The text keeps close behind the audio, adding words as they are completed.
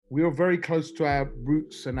we were very close to our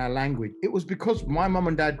roots and our language. It was because my mum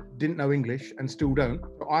and dad didn't know English and still don't.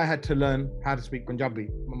 So I had to learn how to speak Punjabi.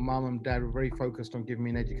 My mum and dad were very focused on giving me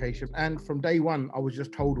an education. And from day one, I was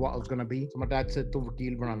just told what I was going to be. So my dad said, "Tu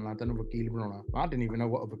vakeel banana, tenu vakeel banana." I didn't even know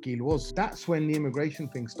what a vakeel was. That's when the immigration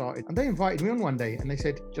thing started. And they invited me on one day and they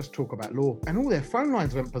said, "Just talk about law." And all their phone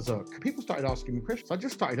lines went berserk. People started asking me questions. I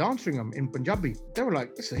just started answering them in Punjabi. They were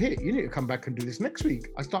like, "It's a hit. You need to come back and do this next week."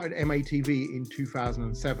 I started MATV in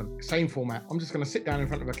 2007. Same format. I'm just going to sit down in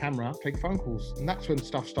front of a camera, take phone calls. And that's when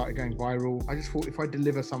stuff started going viral. I just thought if I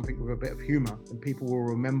deliver something with a bit of humor, then people will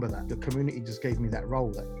remember that. The community just gave me that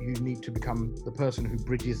role that you need to become the person who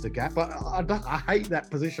bridges the gap. But I hate that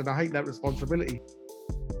position. I hate that responsibility.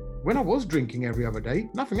 When I was drinking every other day,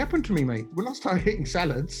 nothing happened to me, mate. When I started eating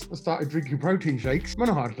salads, I started drinking protein shakes, I'm on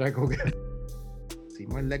a heart attack again. See,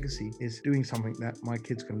 my legacy is doing something that my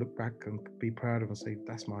kids can look back and be proud of and say,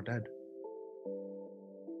 that's my dad.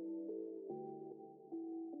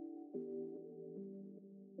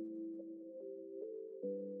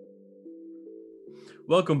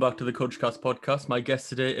 Welcome back to the KultureKast podcast. My guest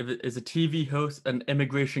today is a TV host and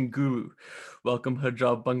immigration guru. Welcome,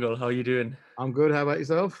 Harjap, Bhangal. How are you doing? I'm good. How about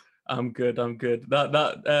yourself? I'm good.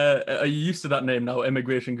 Are you used to that name now,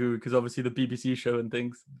 immigration guru? Because obviously the BBC show and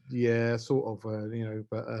things. Yeah, sort of,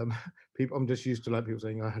 but people, I'm just used to like people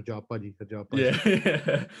saying, Harjap buddy, Harjap buddy.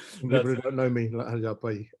 Yeah. People who don't know me, like Harjap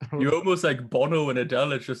buddy. You're almost like Bono and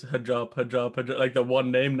Adele. It's just Harjap, like the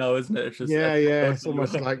one name now, isn't it? It's just yeah. It's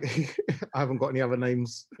almost like I haven't got any other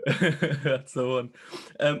names. That's the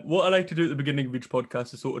one. What I like to do at the beginning of each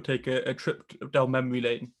podcast is sort of take a trip down memory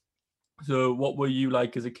lane. So what were you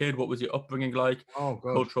like as a kid? What was your upbringing like? Oh,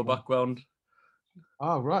 God. Cultural background?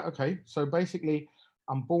 Oh, right. Okay. So basically,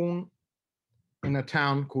 I'm born in a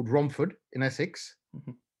town called Romford in Essex.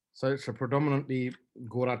 Mhm. So it's a predominantly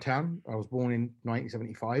Gora town. I was born in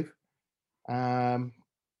 1975. I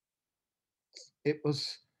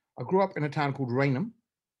grew up in a town called Rainham.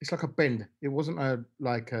 It's like a bend. It wasn't a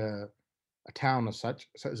town as such.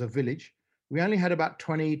 So it was a village. We only had about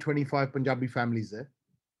 20, 25 Punjabi families there.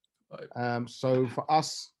 Right. So for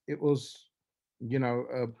us, it was,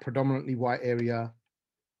 a predominantly white area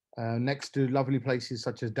next to lovely places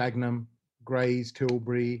such as Dagenham, Grays,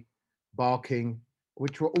 Tilbury, Barking,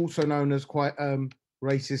 which were also known as quite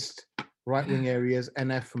racist right-wing areas,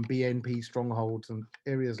 NF and BNP strongholds and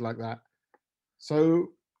areas like that.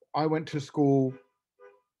 So I went to school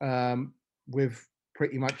with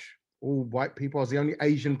pretty much all white people. I was the only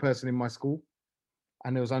Asian person in my school.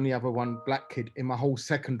 And there was only ever one black kid in my whole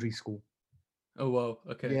secondary school. Oh, wow.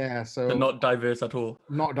 Okay. Yeah, so not diverse at all.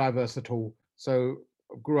 Not diverse at all. So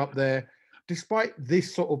I grew up there. Despite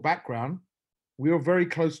this sort of background, we were very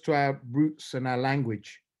close to our roots and our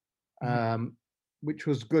language, which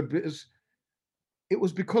was good because it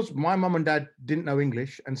was because my mum and dad didn't know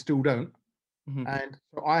English and still don't. And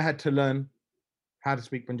so I had to learn how to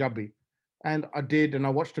speak Punjabi. And I did, and I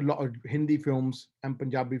watched a lot of Hindi films and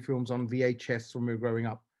Punjabi films on VHS when we were growing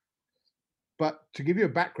up. But to give you a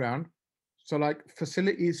background, so like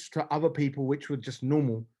facilities to other people which were just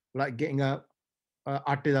normal, like getting a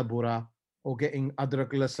atte da bora or getting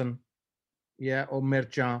adrak lasan, or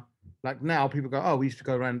mircha. Like now people go, oh, we used to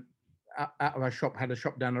go around out of our shop, had a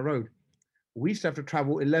shop down the road. We used to have to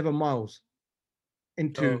travel 11 miles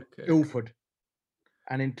into Ilford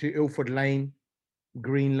and into Ilford Lane,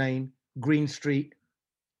 Green Street,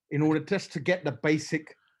 in order just to get the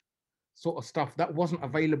basic sort of stuff that wasn't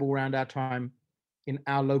available around our time in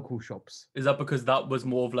our local shops. Is that because that was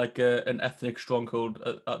more of like an ethnic stronghold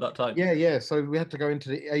at that time? Yeah. So we had to go into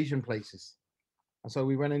the Asian places. And so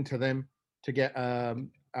we went into them to get our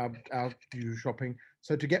usual shopping.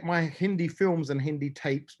 So to get my Hindi films and Hindi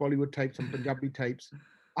tapes, Bollywood tapes and Punjabi tapes,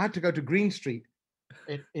 I had to go to Green Street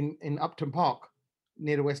in Upton Park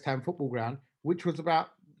near the West Ham football ground, which was about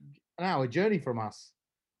an hour journey from us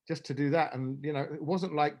just to do that. And, it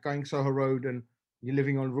wasn't like going Soho Road and you're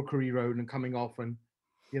living on Rookery Road and coming off and,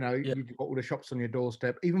 you've got all the shops on your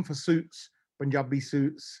doorstep, even for suits, Punjabi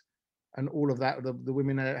suits and all of that. The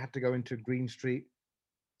women had to go into Green Street.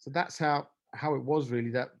 So that's how it was really,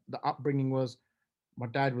 that the upbringing was. My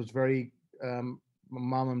dad was very, my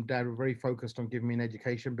mum and dad were very focused on giving me an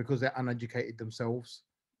education because they're uneducated themselves.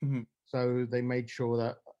 So they made sure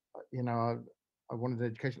that, I wanted an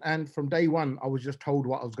education. And from day one, I was just told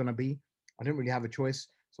what I was going to be. I didn't really have a choice.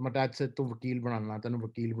 So my dad said, "Tu vakeel banana, tenu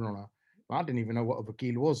vakeel banana." I didn't even know what a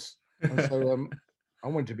vakeel was. And so I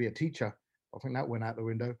wanted to be a teacher. I think that went out the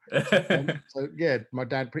window. So yeah, my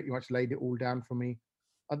dad pretty much laid it all down for me.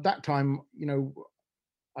 At that time,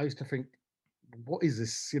 I used to think, what is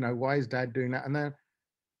this? Why is dad doing that? And then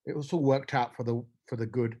it was all worked out for for the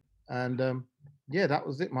good. And yeah, that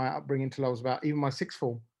was it. My upbringing till I was about even my sixth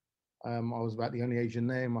form. I was about the only Asian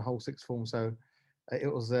there in my whole sixth form. So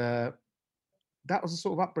it was that was a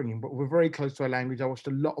sort of upbringing. But we're very close to our language. I watched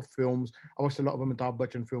a lot of films. I watched a lot of Amitabh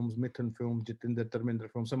Bachchan films, Mithun films, Jitinder Dharmendra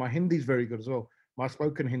films. So my Hindi is very good as well. My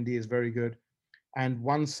spoken Hindi is very good. And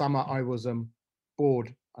one summer I was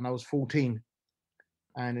bored, and I was 14,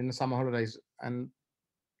 and in the summer holidays, and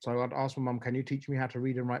so I'd ask my mum, "Can you teach me how to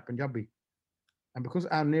read and write Punjabi?" And because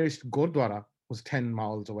our nearest Gurdwara was 10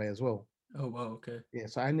 miles away as well, Oh wow, okay. yeah,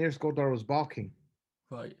 so our nearest Gurdwara was Barking,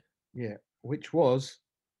 Right. yeah, which was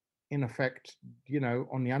in effect,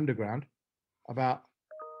 on the underground, about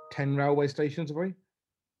 10 railway stations away.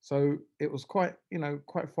 So it was quite,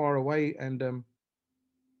 quite far away. And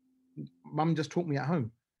mum just taught me at home.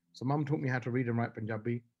 So mum taught me how to read and write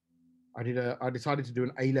Punjabi. I decided to do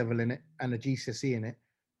an A level in it and a GCSE in it.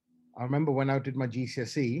 I remember when I did my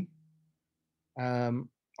GCSE,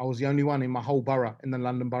 I was the only one in my whole borough, in the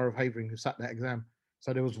London Borough of Havering, who sat that exam.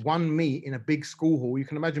 So there was one me in a big school hall. You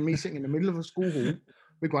can imagine me sitting in the middle of a school hall,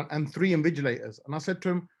 big one, and three invigilators. And I said to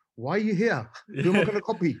him, "Why are you here? Who am I going to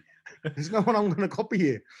copy? There's no one I'm going to copy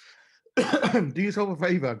here. Do yourself a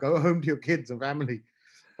favor, go home to your kids and family."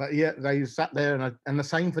 But yeah, they sat there, and the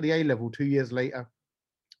same for the A level. 2 years later,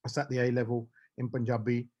 I sat the A level in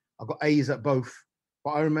Punjabi. I got A's at both.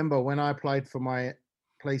 But I remember when I applied for my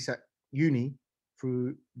place at uni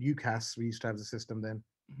through UCAS, we used to have the system then,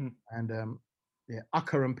 Mhm. and yeah,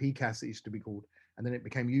 UCA and PCAS it used to be called, and then it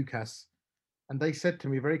became UCAS. And they said to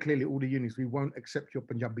me very clearly, all the unis, we won't accept your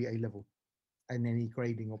Punjabi A level in any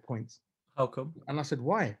grading or points. How come? And I said,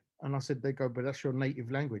 why? And I said, they go, but that's your native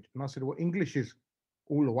language. And I said, well, English is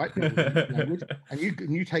all the white people's native language, and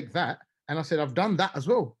you take that. And I said, I've done that as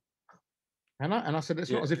well. And I said,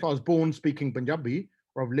 it's Yeah. not as if I was born speaking Punjabi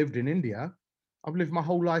or I've lived in India. I've lived my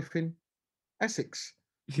whole life in Essex,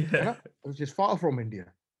 Yeah. which is far from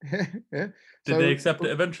India. Yeah. Did So they accept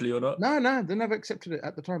it eventually or not? no, they never accepted it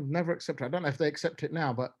at the time. Never accepted it. I don't know if they accept it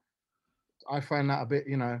now, but I found that a bit,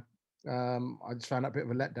 I just found that a bit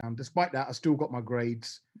of a letdown. Despite that, I still got my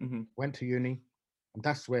grades, Mm-hmm. went to uni, and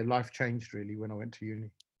that's where life changed really when I went to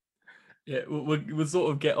uni. Yeah, we'll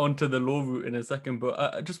sort of get onto the law route in a second, but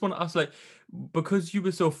I just want to ask, like, because you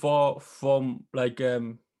were so far from, like,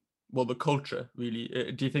 well, the culture,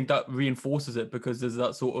 really, do you think that reinforces it? Because there's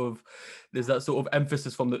that sort of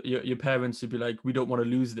emphasis from your parents to be like, we don't want to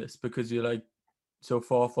lose this because you're like so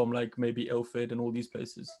far from like maybe Ilford and all these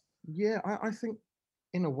places. Yeah, I think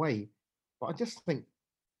in a way, but I just think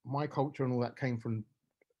my culture and all that came from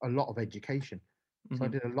a lot of education. So I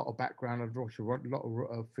Mm-hmm. did a lot of background. I'd watch a lot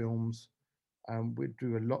of films. We'd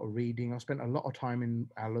do a lot of reading. I spent a lot of time in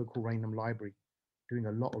our local Rainham library doing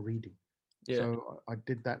a lot of reading. Yeah, So I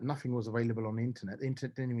did that. Nothing was available on the internet. The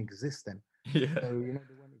internet didn't even exist then. yeah. So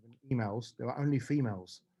there weren't even emails. There were only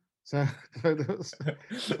females. So so,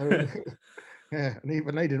 so yeah, and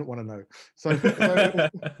even they didn't want to know. So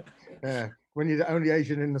yeah, when you're the only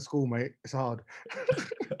Asian in the school, mate, it's hard.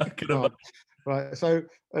 I can It's hard. imagine. Right. So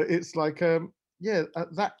it's like yeah,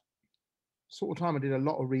 at that sort of time, I did a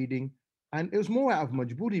lot of reading, and it was more out of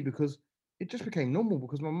majburi because it just became normal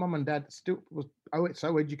because my mum and dad still was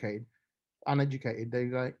so educated, uneducated. They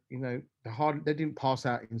like they didn't pass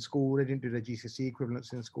out in school. They didn't do their GCSE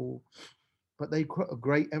equivalents in school, but they put a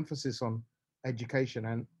great emphasis on education,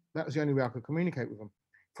 and that was the only way I could communicate with them.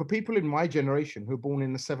 For people in my generation who were born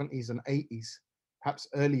in the 70s and 80s, perhaps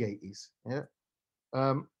early 80s, yeah,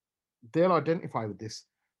 um, they'll identify with this.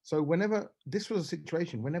 So whenever this was a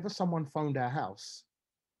situation, whenever someone phoned our house,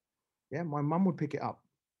 yeah, my mum would pick it up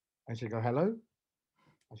and she'd go, "Hello?"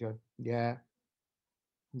 I she'd go, "Yeah,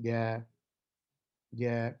 yeah,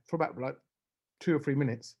 yeah," for about like 2 or 3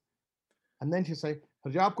 minutes. And then she'd say,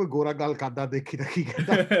 "Harjap koi gora gal karda dekhi rakhi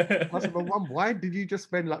kehta." I said, "Well, Mum, why did you just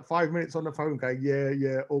spend like 5 minutes on the phone going, yeah,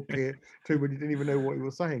 yeah, okay, too, when you didn't even know what he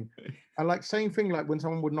was saying?" And like same thing, like when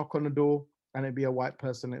someone would knock on the door and it'd be a white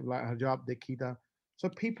person, it'd be like Harjap dekhi. So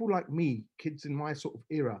people like me, kids in my sort of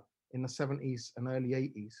era in the 70s and early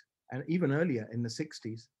 80s, and even earlier in the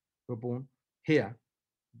 60s, were born here,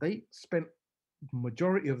 they spent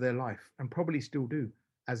majority of their life and probably still do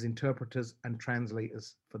as interpreters and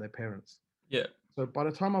translators for their parents. Yeah. So by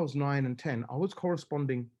the time I was 9 and 10, I was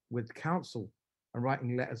corresponding with council and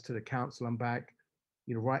writing letters to the council and back,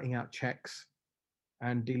 writing out checks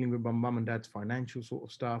and dealing with my mum and dad's financial sort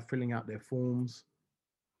of stuff, filling out their forms,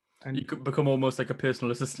 You and could become almost like a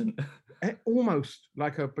personal assistant. almost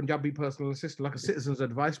like a Punjabi personal assistant, like a citizens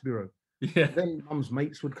advice bureau. Yeah. Then mum's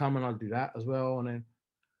mates would come and I'd do that as well. And then,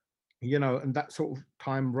 and that sort of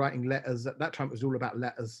time writing letters, at that time it was all about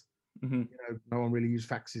letters. Mm-hmm. No one really used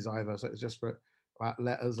faxes either. So it's just for about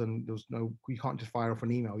letters, and there was no, you can't just fire off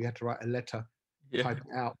an email. You had to write a letter, Yeah. type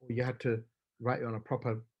it out, or you had to write it on a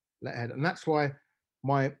proper letterhead. And that's why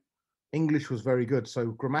my English was very good.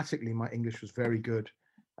 So grammatically, my English was very good,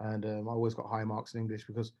 and I always got high marks in English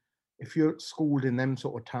because if you're schooled in them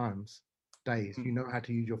sort of days, Mm. you know how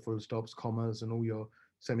to use your full stops, commas, and all your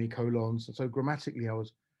semicolons. And so grammatically, I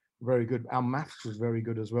was very good. Our maths was very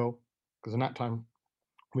good as well, because in that time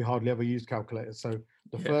we hardly ever used calculators. So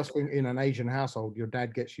the Yeah. first thing in an Asian household your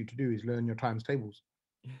dad gets you to do is learn your times tables.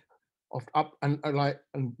 Off up and like,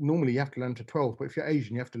 and normally you have to learn to 12, but if you're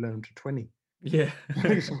Asian, you have to learn them to 20. Yeah.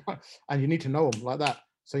 And you need to know them like that.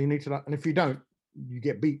 So you need to and if you don't, you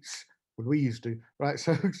get beats, what we used to, right?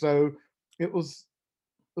 So it was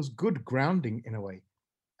good grounding in a way,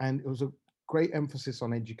 and it was a great emphasis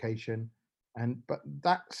on education. And but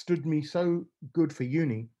that stood me so good for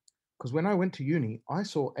uni, because when I went to uni, I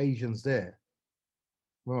saw Asians there.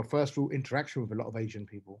 When my first real interaction with a lot of Asian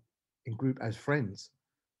people in group as friends,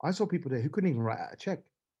 I saw people there who couldn't even write out a check.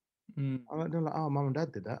 Mm. They're like, oh, mum and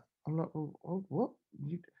dad did that. I'm like, oh, what?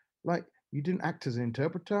 You, like, you didn't act as an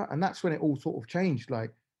interpreter? And that's when it all sort of changed.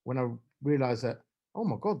 Like, when I realized that, oh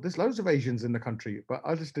my God, there's loads of Asians in the country, but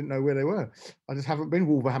I just didn't know where they were. I just haven't been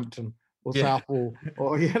Wolverhampton or Yeah. Southall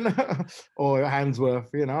or, you know, or Handsworth,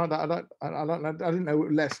 you know. I didn't know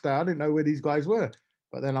Leicester. I didn't know where these guys were.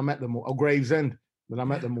 But then I met them all, or Gravesend. Then I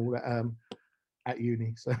met them all at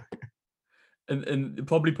uni. So And it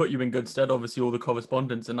probably put you in good stead, obviously, all the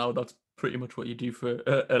correspondence, and now that's pretty much what you do for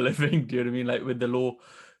a living. Do you know what I mean? Like with the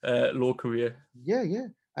law career. yeah, yeah.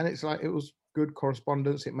 And it's like, it was good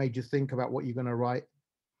correspondence. It made you think about what you're going to write.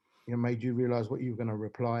 You know, made you realize what you were going to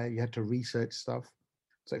reply. You had to research stuff.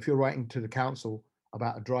 So if you're writing to the council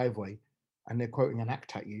about a driveway and they're quoting an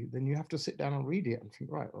act at you, then you have to sit down and read it and think,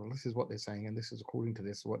 right, well, this is what they're saying, and this is according to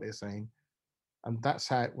this what they're saying, and that's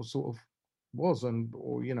how it was sort of was. And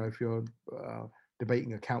or you know, if you're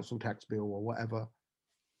debating a council tax bill or whatever,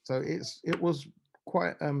 so it was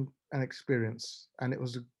quite an experience, and it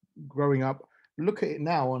was growing up. Look at it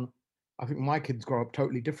now, and I think my kids grow up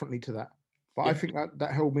totally differently to that. But I Yeah. think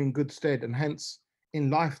that held me in good stead, and hence in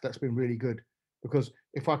life that's been really good, because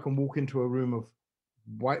if I can walk into a room of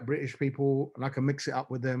white British people and I can mix it up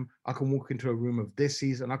with them, I can walk into a room of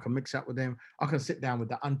thissies and I can mix it up with them. I can sit down with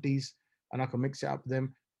the aunties and I can mix it up with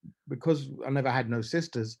them, because I never had no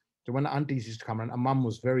sisters. So when the aunties used to come around, and mum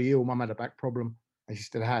was very ill, mum had a back problem, and she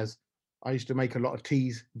still has. I used to make a lot of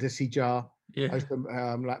teas, desi jar. I Yeah. used to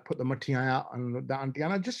like put the matia out and the auntie,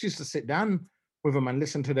 and I just used to sit down with them and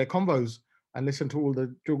listen to their convos and listen to all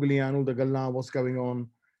the juggly and all the galah, what's going on.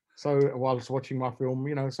 So whilst watching my film,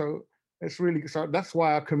 you know, so it's really, so that's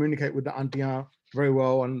why I communicate with the auntie very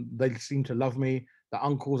well, and they seem to love me. The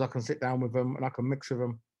uncles, I can sit down with them and I can mix with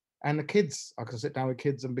them, and the kids, I can sit down with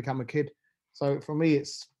kids and become a kid. So for me,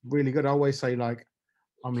 it's really good. I always say, like,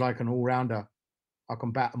 I'm like an all-rounder. I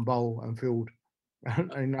can bat and bowl and field,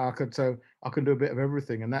 and I can do a bit of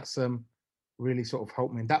everything, and that's really sort of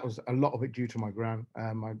helped me. And that was a lot of it due to my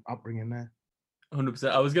upbringing there.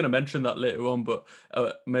 100%. I was going to mention that later on, but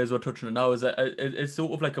may as well touch on it now. Is that it's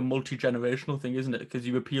sort of like a multi-generational thing, isn't it? Because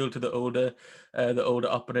you appeal to the older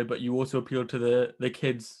upbringing, but you also appeal to the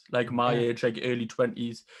kids like my Yeah, age, like early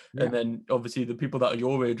 20s, yeah, and then obviously the people that are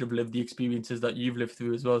your age have lived the experiences that you've lived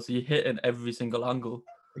through as well. So you hit in every single angle.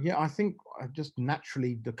 yeah. I think I just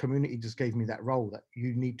naturally, the community just gave me that role, that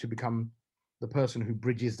you need to become the person who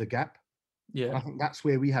bridges the gap. And Yeah, I think that's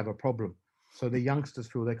where we have a problem. So the youngsters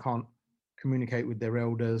feel they can't communicate with their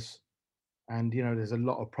elders, and you know, there's a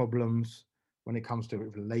lot of problems when it comes to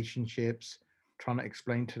relationships, trying to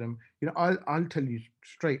explain to them. You know, I'll tell you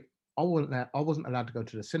straight, I wasn't allowed to go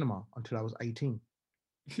to the cinema until I was 18.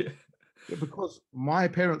 yeah, Yeah, because my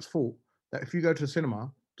parents thought that if you go to the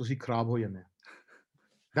cinema, to see kharab ho jana.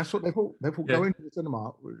 That's what they thought. They thought yeah. going to the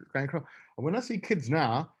cinema was going kharab. And when I see kids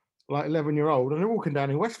now, like 11-year-old, and they're walking down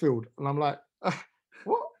in Westfield, and I'm like,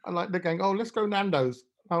 what? And like they're going, oh, let's go Nando's.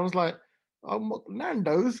 I was like, oh,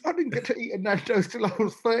 Nando's? I didn't get to eat a Nando's till I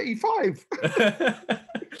was 35.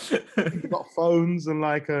 People got phones, and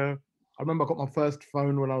like I remember I got my first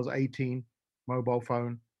phone when I was 18, mobile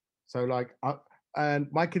phone. So like and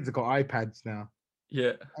my kids have got iPads now.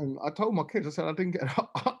 Yeah. And I told my kids, I said I didn't get an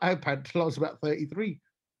iPad till I was about 33.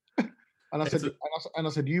 And I said, It's and I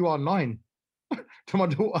said, you are 9 to my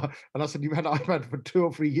daughter. And I said, you've had an iPad for 2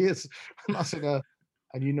 or 3 years. And I said, and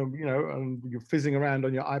and you're fizzing around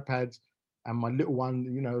on your iPads. And my little one,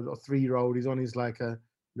 a 3-year-old, is on his like a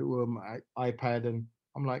little iPad. And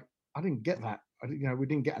I'm like, I didn't get that. We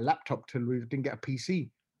didn't get a laptop till we didn't get a PC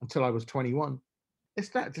until I was 21. It's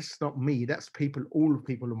that just not me. That's people, all of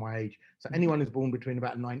people of my age. So anyone who's born between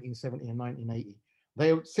about 1970 and 1980,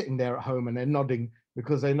 they're sitting there at home and they're nodding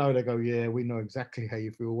because they know, they go, yeah, we know exactly how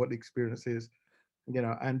you feel, what the experience is,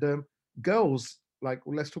 and girls, like,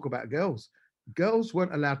 well, let's talk about girls. Girls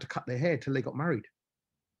weren't allowed to cut their hair till they got married.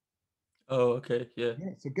 Oh, okay, yeah.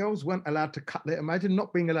 Yeah, so girls weren't allowed to cut their, imagine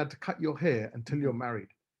not being allowed to cut your hair until you're Mhm. married.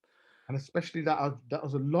 And especially that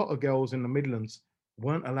was a lot of girls in the Midlands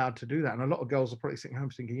weren't allowed to do that. And a lot of girls are probably sitting home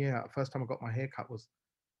thinking, yeah, the first time I got my hair cut was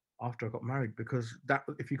after I got married, because that,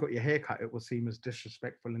 if you got your hair cut, it was seen as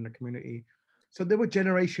disrespectful in the community. So there were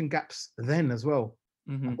generation gaps then as well.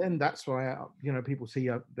 And Mhm. then that's why, people see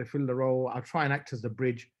they fill the role. I try and act as the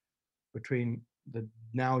bridge between the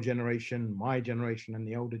now generation, my generation, and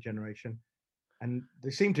the older generation. And they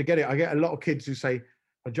seem to get it. I get a lot of kids who say,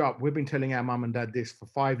 Harjap, we've been telling our mum and dad this for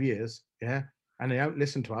 5 years, yeah, and they don't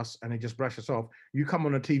listen to us and they just brush us off. You come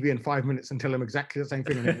on a TV in 5 minutes and tell them exactly the same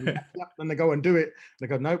thing, and they go, yep, then they go and do it. They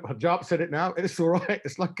go, nope, Harjap said it now. It's all right.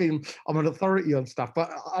 It's like I'm an authority on stuff,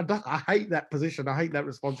 but I hate that position. I hate that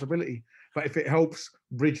responsibility. But if it helps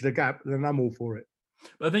bridge the gap, then I'm all for it.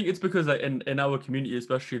 I think it's because like in our community,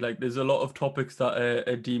 especially, like there's a lot of topics that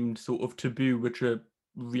are deemed sort of taboo, which are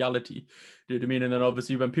reality. Do you know what I mean? And then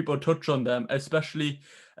obviously when people touch on them, especially,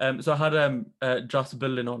 so I had Jas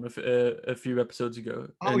Billin on a few episodes ago,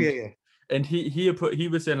 Oh yeah, yeah, and he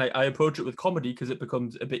was saying like I approach it with comedy because it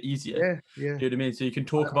becomes a bit easier. yeah, yeah. Do you know what I mean? So you can I,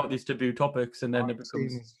 talk about these taboo topics, and then it I've seen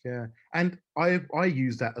becomes this, yeah, and I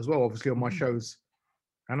use that as well, obviously on my Mhm. shows,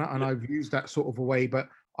 and Yeah, I've used that sort of a way, but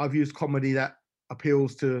I've used comedy that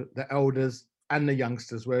appeals to the elders and the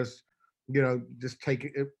youngsters, whereas just take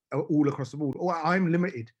it all across the board. Or I'm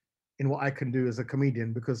limited in what I can do as a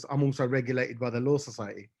comedian because I'm also regulated by the Law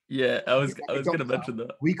Society. yeah. I Like a was gonna doctor, mention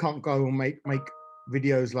that. we can't go and make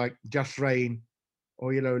videos like Just Rain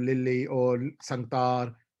or Lily or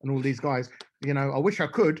Santar and all these guys. I wish I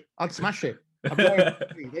could. I'd smash it. I'd blow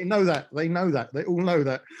it. They know that. They know that. They all know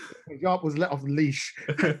that. If Yarp was let off the leash,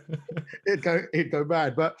 it'd go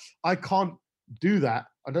bad. But I can't do that.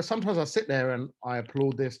 And sometimes I sit there and I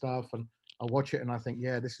applaud their stuff and I watch it and I think,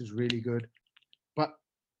 yeah, this is really good. But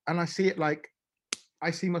and I see it like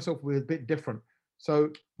I see myself with a bit different. So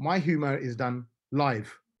my humor is done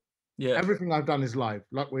live. Yeah, Everything I've done is live,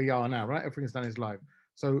 like we are now, right? Everything's done is live.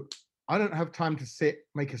 So I don't have time to sit,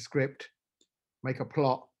 make a script, make a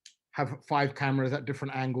plot, have 5 cameras at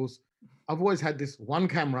different angles. I've always had this one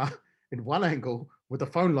camera in one angle with a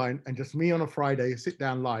phone line, and just me on a Friday sit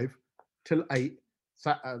down live till 8,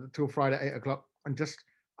 till Friday 8 o'clock, and just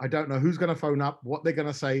I don't know who's going to phone up, what they're going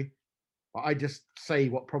to say, but I just say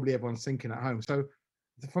what probably everyone's thinking at home. So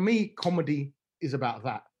for me, comedy is about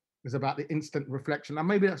that. It's about the instant reflection. And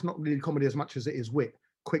maybe that's not really comedy as much as it is wit.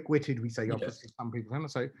 Quick-witted, we say, yeah, obviously, some people. And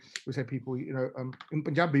so we say people, in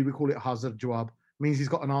Punjabi, we call it hazard jawab. Means he's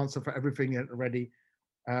got an answer for everything ready.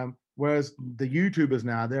 Whereas the YouTubers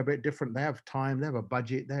now, they're a bit different. They have time, they have a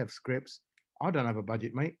budget, they have scripts. I don't have a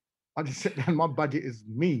budget, mate. I just sit down. My budget is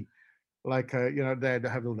me. Like, they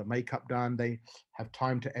have all the makeup done. They have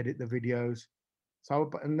time to edit the videos.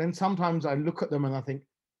 So, and then sometimes I look at them and I think,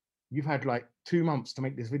 you've had like 2 months to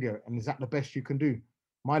make this video, and is that the best you can do?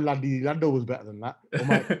 My Laddy Lando was better than that, or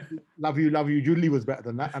my Love You, Julie was better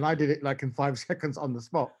than that, and I did it like in 5 seconds on the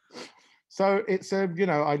spot. So it's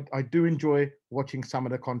I do enjoy watching some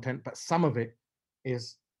of the content, but some of it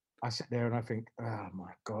is I sit there and I think, oh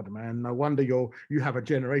my God, man, no wonder you have a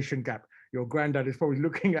generation gap. Your granddad is probably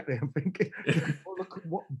looking at it and thinking, oh, look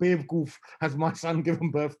what Bev Goof has my son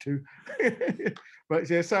given birth to. But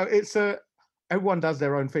yeah, so it's everyone does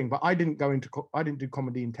their own thing, but I didn't I didn't do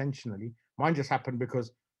comedy intentionally. Mine just happened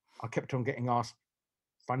because I kept on getting asked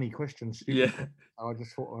funny questions, stupid yeah. questions. So I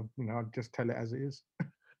just thought, I'd just tell it as it is.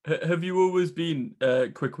 Have you always been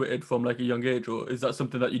quick-witted from like a young age, or is that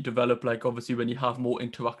something that you develop like obviously when you have more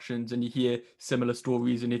interactions and you hear similar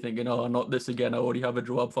stories and you're thinking, oh, not this again, I already have a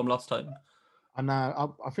job from last time? And I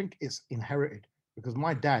think it's inherited because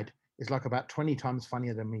my dad is like about 20 times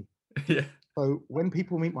funnier than me. Yeah. So when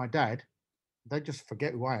people meet my dad, they just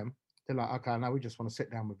forget who I am. They're like, okay, now we just want to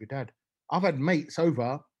sit down with your dad. I've had mates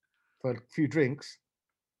over for a few drinks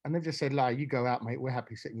and they've just said, "La, you go out, mate. We're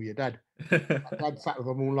happy sitting with your dad." My dad sat with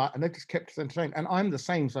them all night and they just kept us entertained. And I'm the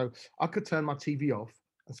same. So I could turn my TV off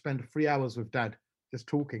and spend 3 hours with dad just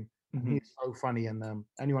talking. And Mhm. he's so funny. And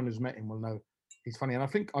anyone who's met him will know he's funny. And I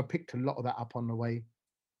think I picked a lot of that up on the way.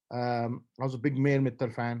 I was a big Mir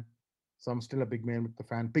Mittal fan. So I'm still a big Mir Mittal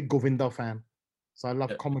fan, big Govinda fan. So I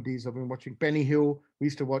love Yeah. comedies. I've been watching Benny Hill. We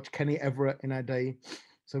used to watch Kenny Everett in our day.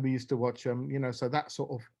 So we used to watch, so that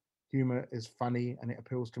sort of humor is funny and it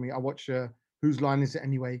appeals to me. I watch Whose Line Is It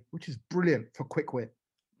Anyway, which is brilliant for quick wit.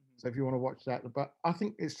 So if you want to watch that, but I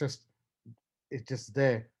think it's just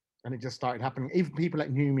there. And it just started happening. Even people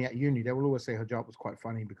that knew me at uni, they will always say Harjap was quite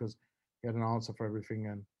funny because he had an answer for everything.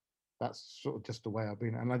 And that's sort of just the way I've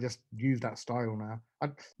been. And I just use that style now.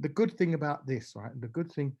 The good thing about this, right? The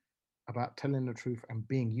good thing about telling the truth and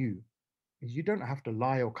being you is you don't have to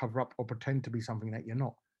lie or cover up or pretend to be something that you're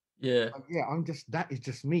not. Yeah. Yeah, I'm just, that is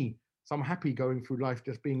just me. So I'm happy going through life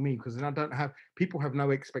just being me because then I don't have, people have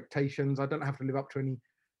no expectations. I don't have to live up to any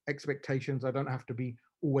expectations. I don't have to be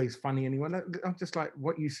always funny anyone. I'm just like,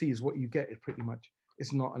 what you see is what you get. Is pretty much,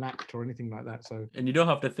 it's not an act or anything like that. So And you don't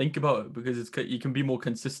have to think about it because you can be more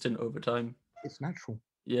consistent over time. it's natural.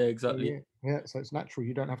 Yeah, So yeah, exactly. yeah. So it's natural.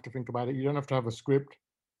 You don't have to think about it. You don't have to have a script.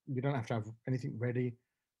 You don't have to have anything ready.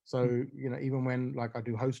 So Mm. even when like I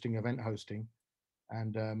do hosting, event hosting,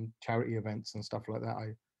 and charity events and stuff like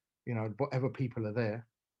that, whatever people are there,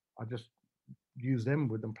 I just use them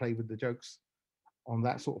with and play with the jokes on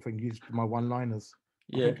that sort of thing. Use my one-liners.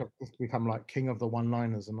 I Yeah. think I've just become like king of the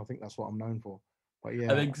one-liners, and I think that's what I'm known for. But I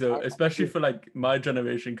yeah, think so, especially yeah, for like my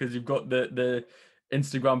generation, because you've got the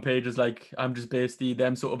Instagram pages like I'm just basically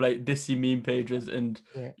them sort of like dissy meme pages, and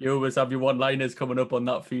yeah, you always have your one-liners coming up on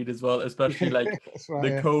that feed as well. Especially yeah, like that's right. the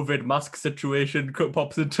Yeah. COVID mask situation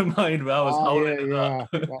pops into mind where I was Oh howling yeah, at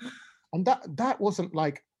yeah. that. And that wasn't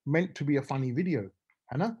like meant to be a funny video,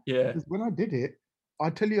 Hannah. Yeah. Because when I did it, I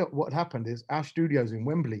tell you what happened is our studio's in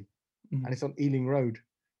Wembley Mhm. and it's on Ealing Road.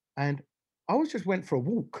 And I was just went for a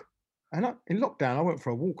walk. And in lockdown, I went for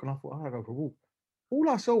a walk and I thought, I'll go for a walk. All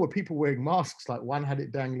I saw were people wearing masks. Like one had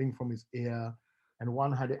it dangling from his ear and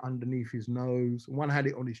one had it underneath his nose, and one had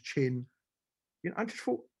it on his chin. I just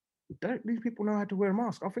thought, don't these people know how to wear a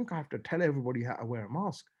mask? I think I have to tell everybody how to wear a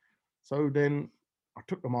mask. So then I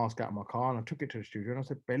took the mask out of my car and I took it to the studio and I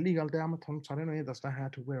said, Belly, I don't know that's not how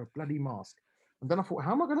to wear a bloody mask. And then I thought,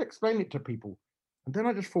 how am I going to explain it to people? And then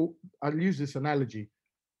I just thought I'll use this analogy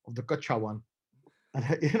of the gacha one. And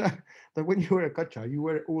that when you wear a gacha, you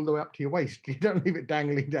wear it all the way up to your waist. You don't leave it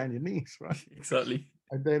dangling down your knees, right? Exactly.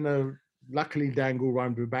 And then luckily dangle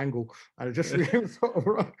rhymed with bangle, and it just it was sort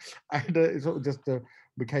of and it sort of just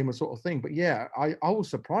became a sort of thing. But yeah, I was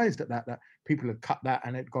surprised at that people had cut that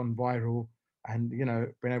and it gone viral, and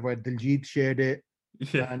whenever Diljit shared it,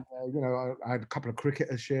 Yeah. and I had a couple of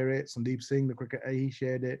cricketers share it. Sandeep Singh, the cricketer, he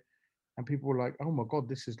shared it, and people were like, "Oh my god,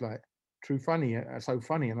 this is like true funny, so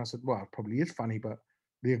funny." And I said, "Well, it probably is funny, but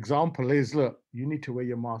the example is, look, you need to wear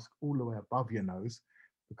your mask all the way above your nose."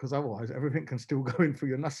 Because otherwise everything can still go in through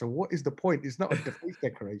your nose. So what is the point? It's not a face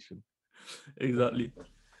decoration. Exactly.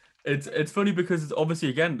 It's funny because it's obviously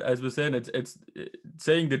again as we're saying it's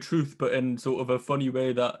saying the truth but in sort of a funny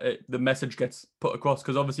way that the message gets put across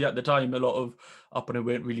because obviously at the time a lot of up and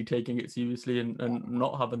weren't really taking it seriously and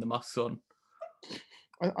not having the masks on.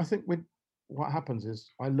 I think with what happens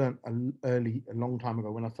is I learned a long time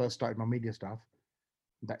ago when I first started my media stuff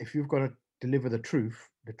that if you've got to deliver the truth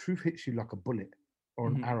hits you like a bullet or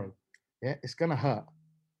an Mhm. arrow. Yeah, it's gonna hurt.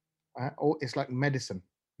 Or it's like medicine.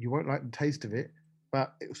 You won't like the taste of it,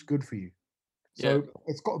 but it's good for you. Yeah. So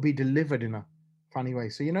it's got to be delivered in a funny way.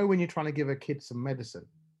 So when you're trying to give a kid some medicine,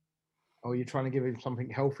 or you're trying to give him something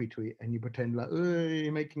healthy to eat, and you pretend like, oh,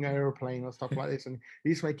 you're making an aeroplane or stuff like this, and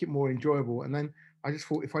you just make it more enjoyable. And then I just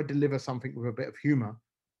thought if I deliver something with a bit of humor,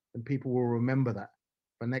 then people will remember that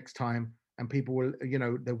for next time, and people will,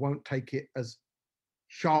 they won't take it as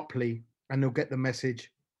sharply, and they'll get the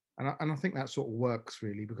message. And I think that sort of works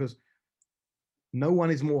really because no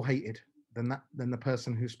one is more hated than the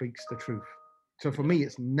person who speaks the truth. So for Yeah. me,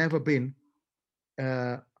 it's never been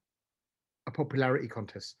uh, a popularity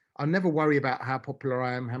contest. I never worry about how popular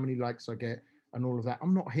I am, how many likes I get, and all of that.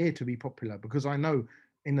 I'm not here to be popular because I know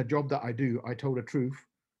in the job that I do, I tell the truth.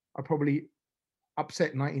 I probably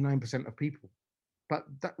upset 99% of people, but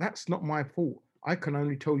that's not my fault. I can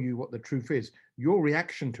only tell you what the truth is. Your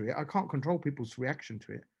reaction to it, I can't control people's reaction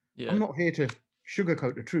to it. I'm Yeah. not here to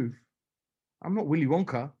sugarcoat the truth. I'm not Willy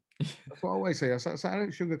Wonka. That's what I always say. I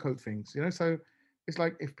don't sugarcoat things, So it's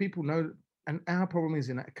like if people know, and our problem is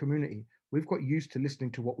in that community, we've got used to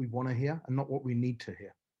listening to what we want to hear and not what we need to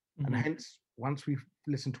hear. And Mhm. hence, once we've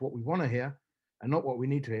listened to what we want to hear and not what we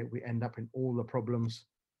need to hear, we end up in all the problems.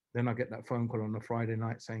 Then I get that phone call on a Friday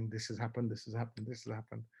night saying, this has happened, this has happened, this has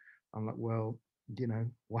happened. I'm like, well,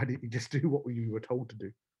 why didn't you just do what you were told to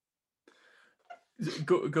do?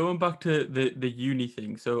 Going back to the uni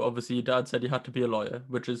thing, so obviously your dad said you had to be a lawyer,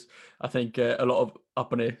 which is I think a lot of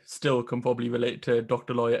Apane still can probably relate to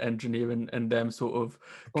doctor, lawyer, engineer, and them sort of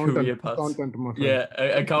career paths. Accountant, my friend. Yeah,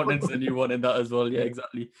 accountant's a new one in that as well. Yeah, Yeah.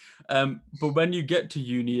 exactly. But when you get to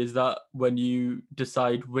uni, is that when you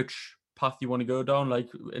decide which path you want to go down? Like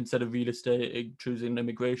instead of real estate, choosing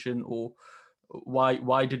immigration, or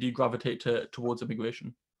why did you gravitate towards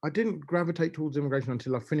immigration? I didn't gravitate towards immigration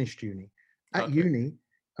until I finished uni. At Okay. uni,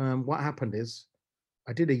 what happened is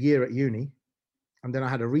I did a year at uni, and then I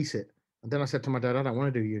had a resit. And then I said to my dad, I don't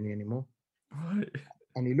want to do uni anymore. Right.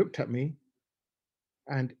 And he looked at me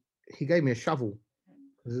and he gave me a shovel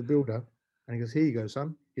as a builder. And he goes, here you go,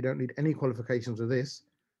 son. You don't need any qualifications with this.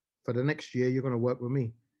 For the next year, you're going to work with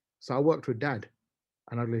me. So I worked with dad.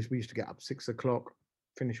 And we used to get up 6 o'clock,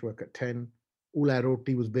 finish work at 10. All our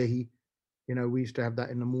roti was behi. You know, we used to have that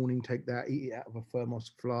in the morning, take that, eat it out of a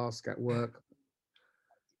thermos flask at work.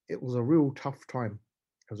 It was a real tough time.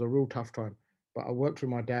 It was a real tough time. But I worked with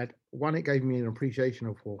my dad. One, it gave me an appreciation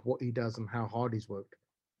of what he does and how hard he's worked.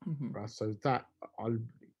 Mhm. Right. So that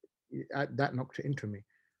knocked it into me.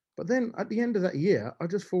 But then at the end of that year, I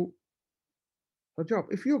just thought,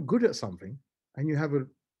 Harjap, if you're good at something and you have a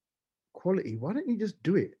quality, why don't you just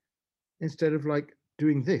do it instead of like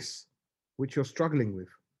doing this, which you're struggling with?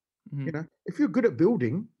 You Mhm. know, if you're good at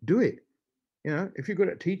building, do it. You know, if you're good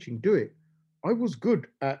at teaching, do it. I was good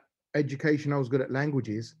at education. I was good at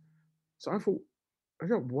languages. So I thought,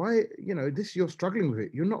 why, this, you're struggling with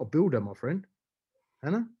it. You're not a builder, my friend.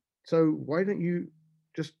 Hannah. So why don't you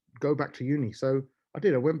just go back to uni? So I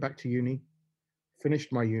did. I went back to uni,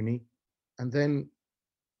 finished my uni, and then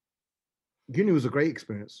uni was a great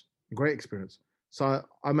experience. Great experience. So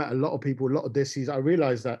I met a lot of people, a lot of Desis. I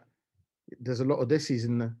realized that there's a lot of Desis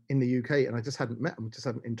in the UK, and I just hadn't met them, just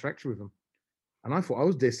hadn't interacted with them. And I thought I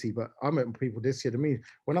was Desi, but I met people Desi to me.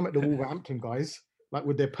 When I met the Wolverhampton guys, like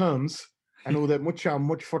with their perms and all their mucha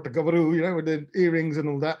much photogavaru, with their earrings and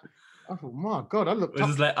all that, I thought, my God, I looked Was up.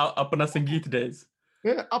 this like Apana Sangeet days?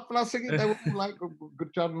 Yeah, up and I singing, they were all like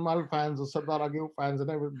Gurchan Mal fans or Sardar Agil fans, and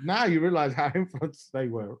they were. Now you realize how influenced they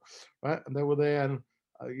were, right? And they were there, and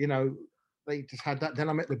they just had that. Then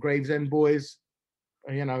I met the Gravesend boys,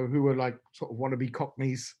 who were like sort of wannabe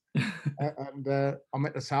Cockneys, and I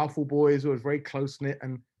met the Southall boys, who was very close knit,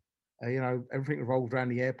 and everything revolved around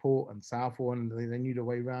the airport and Southall, and they knew the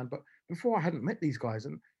way around. But before I hadn't met these guys,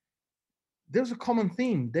 and there was a common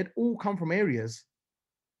theme. They'd all come from areas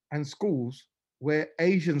and schools where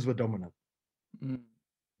Asians were dominant. Mm.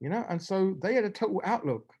 And so they had a total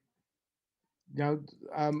outlook. You know,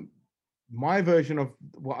 um, my version of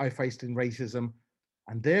what I faced in racism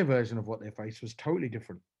and their version of what they faced was totally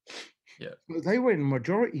different. Yeah. But they were in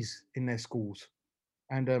majorities in their schools,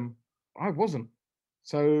 and I wasn't.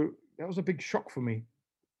 So that was a big shock for me.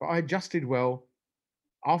 But I adjusted well.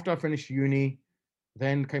 After I finished uni,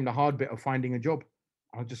 then came the hard bit of finding a job.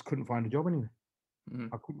 I just couldn't find a job anywhere. Mm.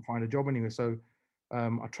 I couldn't find a job anywhere. So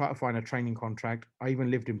I tried to find a training contract. I even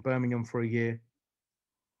lived in Birmingham for a year.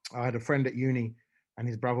 I had a friend at uni, and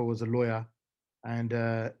his brother was a lawyer, and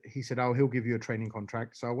he said, "Oh, he'll give you a training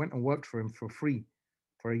contract." So I went and worked for him for free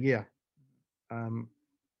for a year, um,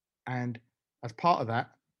 and as part of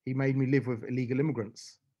that, he made me live with illegal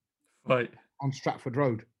immigrants Right. on Stratford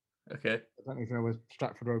Road. Okay. I don't know if you know where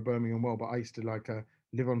Stratford Road, Birmingham, well, but I used to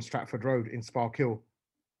live on Stratford Road in Spark Hill.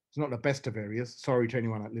 It's not the best of areas. Sorry to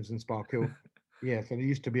anyone that lives in Spark Hill. Yeah, so there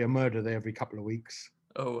used to be a murder there every couple of weeks.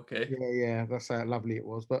 Oh, okay. Yeah, that's how lovely it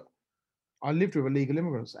was. But I lived with illegal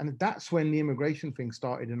immigrants, and that's when the immigration thing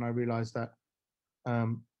started, and I realized that,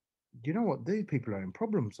 um, you know what, these people are in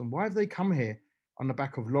problems, and why have they come here on the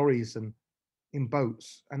back of lorries and in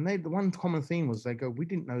boats? And the one common theme was they go, we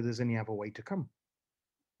didn't know there's any other way to come,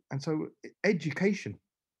 and so education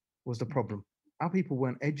was the problem. Our people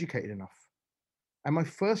weren't educated enough. And my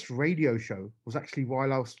first radio show was actually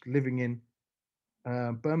while I was living in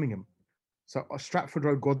Birmingham. So Stratford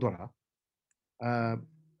Road Godwara, uh,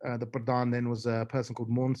 the Pradhan then was a person called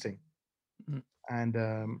Mohan Singh. Mm.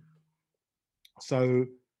 And so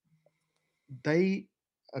a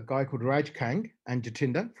guy called Raj Kang and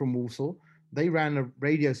Jatinder from Walsall, they ran a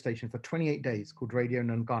radio station for 28 days called Radio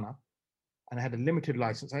Nangana, and it had a limited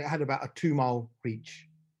license. It had about a 2-mile reach.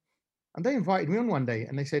 And they invited me on one day,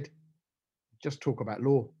 and they said, just talk about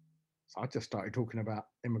law. So I just started talking about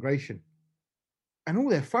immigration. And all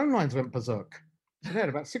their phone lines went berserk. So they had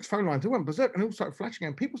about 6 phone lines. They went berserk, and all started flashing,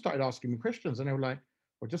 and people started asking me questions, and they were like,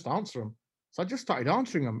 well, just answer them. So I just started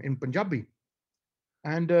answering them in Punjabi.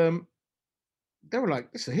 And they were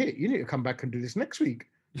like, this is a hit. You need to come back and do this next week.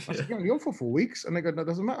 I said, you're on for 4 weeks. And they go, no, it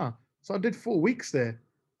doesn't matter. So I did 4 weeks there.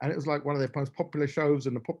 And it was like one of their most popular shows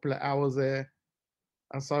and the popular hours there.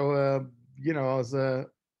 And so, I was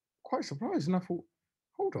quite surprised. And I thought,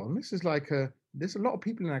 hold on, this is like, there's a lot of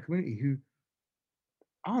people in our community who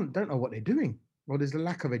don't know what they're doing. Well, there's a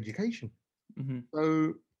lack of education. Mm-hmm.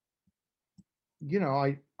 So,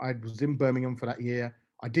 I was in Birmingham for that year.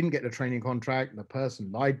 I didn't get the training contract. The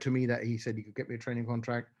person lied to me that he said he could get me a training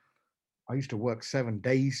contract. I used to work 7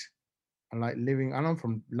 days and like living. And I'm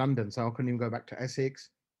from London, so I couldn't even go back to Essex.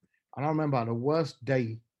 And I remember the worst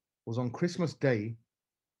day was on Christmas Day.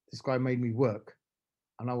 This guy made me work,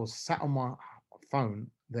 and I was sat on my phone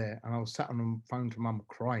there, and I was sat on the phone to mum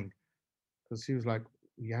crying because she was like,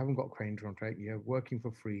 "You haven't got a crane contract. You're working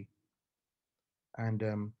for free." And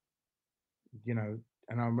you know,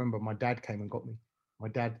 and I remember my dad came and got me. My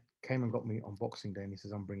dad came and got me on Boxing Day, and he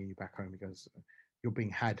says, "I'm bringing you back home." He goes, "You're being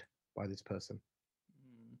had by this person."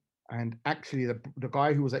 Mm. And actually, the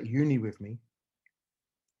guy who was at uni with me,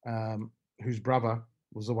 whose brother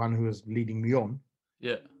was the one who was leading me on,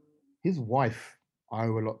 Yeah. his wife, I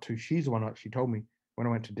owe a lot to. She's the one who actually told me when I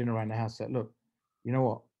went to dinner around the house, said, "Look, you know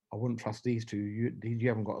what? I wouldn't trust these two. You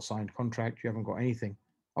haven't got a signed contract. You haven't got anything."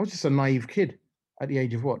 I was just a naive kid at the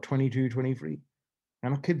age of what, 22, 23.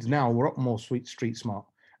 And our kids now were up more street smart.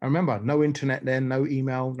 I remember no internet then, no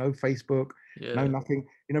email, no Facebook, no Yeah. nothing.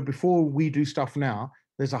 You know, before we do stuff now,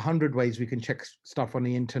 there's 100 ways we can check stuff on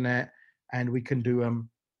the internet, and we can do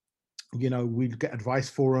you know, we'd get advice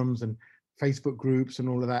forums and Facebook groups and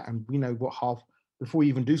all of that. And we know what half before you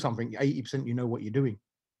even do something, 80% you know what you're doing.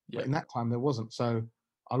 But Yeah. in that time there wasn't. So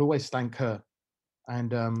I'll always thank her.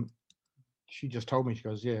 And she just told me, she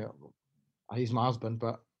goes, "Yeah, he's my husband,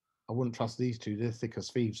 but I wouldn't trust these two. They're thick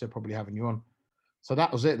as thieves. They're probably having you on." So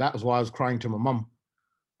that was it. That was why I was crying to my mum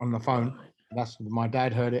on the phone. Right. That's my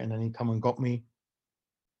dad heard it, and then he come and got me.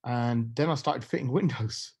 And then I started fitting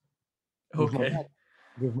windows with my Okay.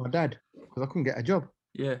 dad, because I couldn't get a job.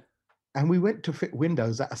 Yeah. And we went to fit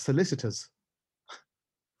windows at a solicitor's.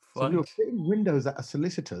 So we were Right. fitting windows at a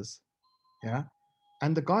solicitor's, yeah.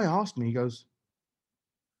 And the guy asked me, he goes,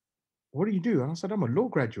 "What do you do?" And I said, "I'm a law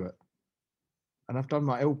graduate, and I've done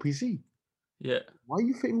my LPC. Yeah. Why are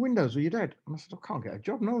you fitting windows with your dad?" And I said, "I can't get a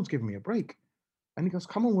job. No one's giving me a break." And he goes,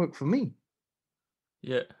 "Come and work for me."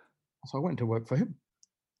 Yeah. So I went to work for him.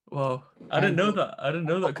 Wow. I didn't And know that. I didn't I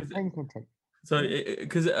know that got my because training contract. so Yeah,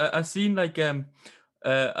 because I seen like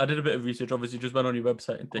I did a bit of research. Obviously, just went on your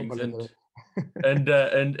website and I can't things, believe it.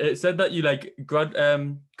 and it said that you like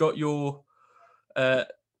got your uh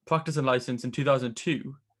practicing license in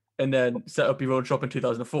 2002, and then set up your own shop in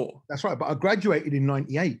 2004. That's right. But I graduated in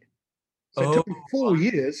 98. So it Oh, took me 4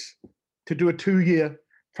 years to do a 2 year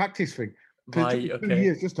practice thing, because it took right. me two Okay.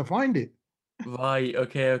 years just to find it. Right.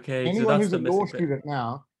 Okay. Okay. So Anyone that's who's a the law missing bit. student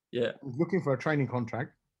now Yeah. who's looking for a training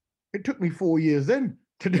contract, it took me 4 years then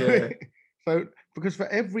to do Yeah. it. So, because for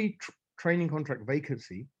every training contract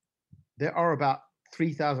vacancy, there are about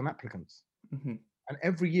 3,000 applicants. Hmm. And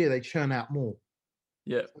every year they churn out more.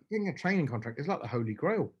 Yeah. So getting a training contract is like the holy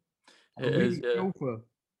grail. I It is. really Yeah. feel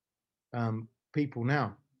for people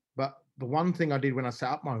now. But the one thing I did when I set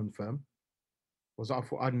up my own firm was I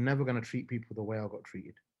thought I'm never going to treat people the way I got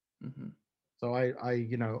treated. Hmm. So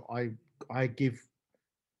I give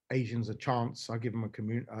Asians a chance. I give them a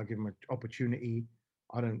community. I give them an opportunity.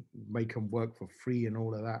 I don't make them work for free and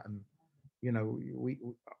all of that. And you know,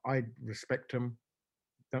 I respect them.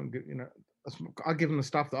 Don't give I give them the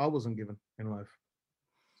stuff that I wasn't given in life.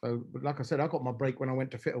 So, but like I said, I got my break when I went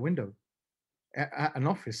to fit a window at an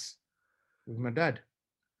office with my dad.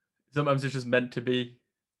 Sometimes it's just meant to be.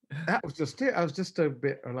 That was just it. I was just a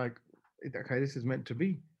bit like, okay, this is meant to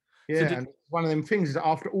be. So Yeah, did and one of them things is that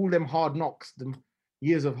after all them hard knocks, the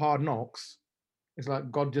years of hard knocks, it's like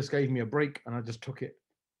God just gave me a break, and I just took it.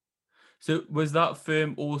 so was that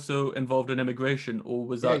firm also involved in immigration, or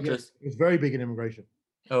was Yeah, that yeah, just? it was very big in immigration,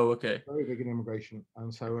 Oh, okay. very big in immigration,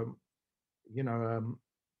 and so you know,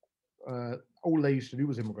 all they used to do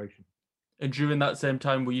was immigration. And during that same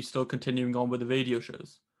time, were you still continuing on with the radio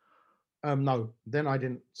shows? No, then I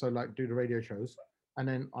didn't. So like do the radio shows, and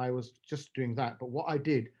then I was just doing that. But what I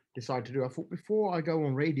did decide to do, I thought before I go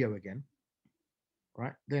on radio again,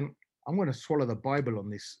 right? Then I'm going to swallow the Bible on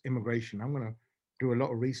this immigration. I'm going to do a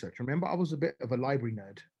lot of research. Remember, I was a bit of a library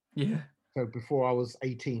nerd. Yeah. So before I was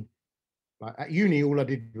 18, like at uni, all I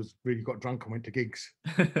did was really got drunk and went to gigs.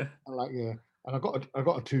 And like yeah, and I got a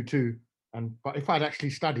 2-2. And but if I'd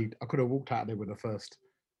actually studied, I could have walked out of there with a first.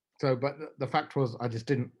 So, but the fact was, I just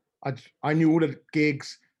didn't. I knew all the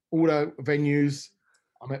gigs, all the venues.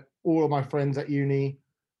 I met all of my friends at uni,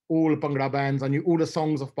 all the Bhangra bands. I knew all the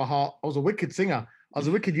songs off by heart. I was a wicked singer. I was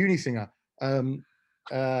a wicked uni singer. Um,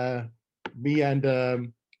 Me and I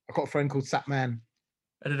got a friend called Satman.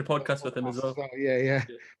 I did a podcast with him as well. So, yeah, yeah,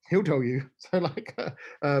 Yeah. he'll tell you. So like,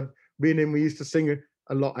 me and him, we used to sing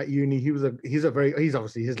a lot at uni. He's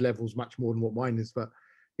obviously his level's much more than what mine is, but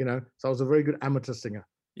you know, so I was a very good amateur singer.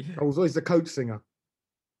 Yeah. I was always the coach singer.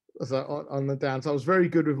 So on the dance, I was very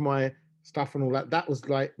good with my stuff and all that. That was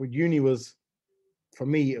like with uni was for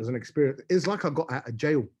me, it was an experience. It's like I got out of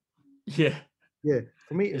jail. Yeah. Yeah,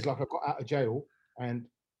 for me, it's like I got out of jail, and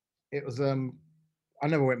it was I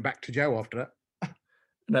never went back to jail after that.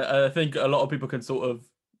 And I think a lot of people can sort of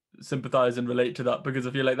sympathize and relate to that, because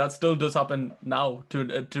I feel like that still does happen now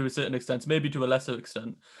to a certain extent, maybe to a lesser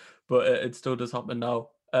extent, but it still does happen now.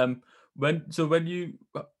 When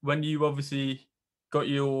you obviously got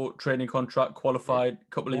your training contract, qualified,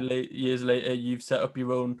 a couple Yeah, of years later, you've set up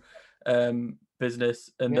your own business,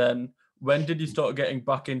 and yeah. then when did you start getting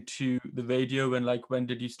back into the radio, and like when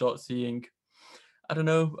did you start seeing, I don't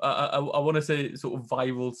know, I want to say sort of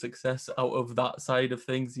viral success out of that side of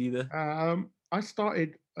things either? I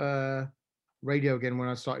started radio again when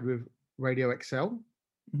I started with Radio XL.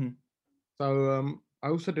 Mhm. So I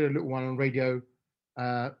also did a little one on radio,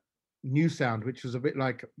 uh, New Sound, which was a bit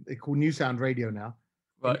like they call New Sound Radio now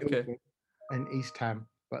in Right, okay. Ilford and East Ham.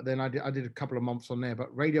 But then I did a couple of months on there.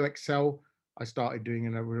 But Radio XL, I started doing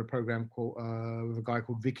with a program called with a guy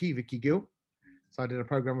called Vicky Gill. So I did a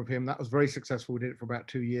program with him that was very successful. We did it for about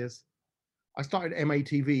 2 years. I started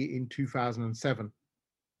MATV in 2007,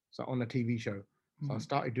 so on a TV show. So I Mhm.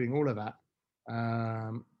 started doing all of that.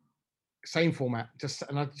 Um, Same format.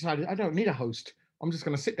 And I decided I don't need a host. I'm just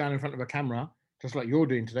going to sit down in front of a camera, just like you're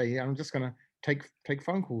doing today. I'm just going to take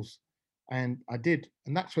phone calls, and I did.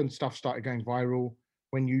 And that's when stuff started going viral.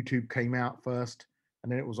 When YouTube came out first,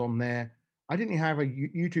 and then it was on there. I didn't have a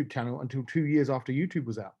YouTube channel until 2 years after YouTube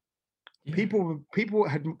was out. Yeah. People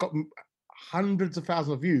had got hundreds of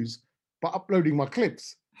thousands of views, but uploading my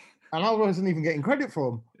clips, and I wasn't even getting credit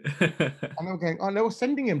for them. And they were going, oh, they were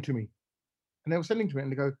sending them to me, and they were sending to me,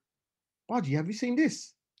 and they go, Budgie, have you seen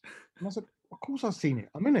this? And I said, of course I've seen it.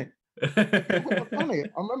 I'm in it. I've done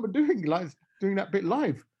it. I remember doing that bit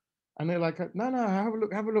live. And they're like, no, have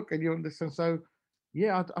a look. And you understand. So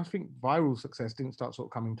yeah, I think viral success didn't start sort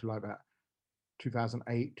of coming to like that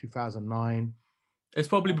 2008, 2009. It's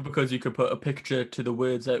probably because you could put a picture to the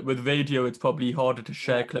words. With radio, it's probably harder to Yeah.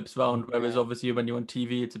 share clips around, whereas Yeah. obviously when you're on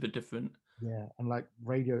TV, it's a bit different. Yeah. And like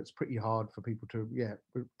radio, it's pretty hard for people to,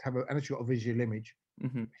 have unless you've got a visual image.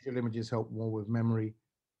 Hmm. Visual images help more with memory.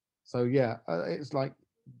 So yeah, it's like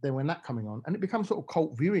then when that coming on, and it becomes sort of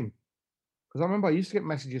cult viewing. Because I remember I used to get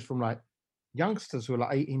messages from like youngsters who were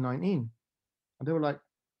like 18, 19, and they were like,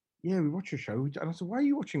 yeah, we watch your show. And I said, why are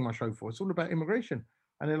you watching my show for? It's all about immigration.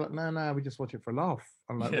 And they're like, no, we just watch it for a laugh.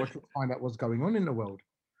 I'm like, Yeah. watch it to find out what's going on in the world.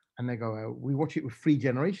 And they go, we watch it with 3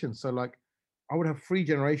 generations. So like, I would have 3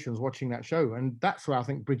 generations watching that show. And that's where I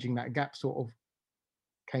think bridging that gap sort of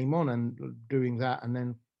came on and doing that. And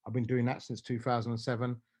then I've been doing that since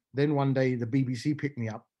 2007. Then one day the BBC picked me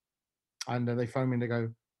up and they phoned me and they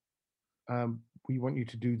go, we want you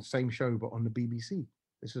to do the same show, but on the BBC.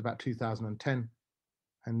 This was about 2010.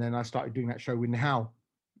 And then I started doing that show with Nihal.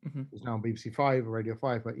 Hmm. It's now on BBC 5 or Radio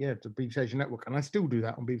 5, but yeah, it's a BBC Asian Network. And I still do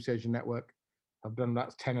that on BBC Asian Network. I've done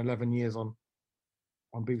that 10, 11 years on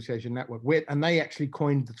BBC Asian Network. And they actually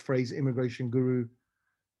coined the phrase immigration guru.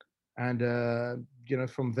 And,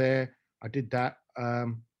 from there, I did that.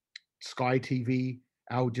 Sky TV,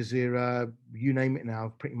 Al Jazeera, you name it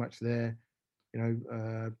now, pretty much there.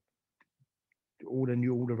 All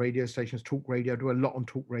the radio stations, Talk Radio. I do a lot on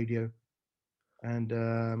Talk Radio. And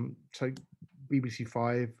so BBC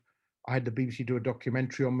 5, I had the BBC do a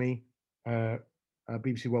documentary on me.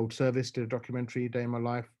 BBC World Service did a documentary, Day in My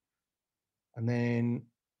Life. And then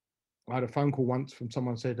I had a phone call once from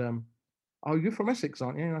someone said, oh, you're from Essex,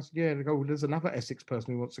 aren't you? And I said, yeah. They go, well, there's another Essex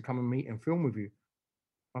person who wants to come and meet and film with you.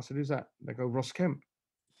 I said, who's that? They go, Ross Kemp.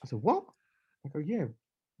 I said, what? I go, yeah,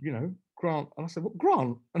 Grant. And I said, what,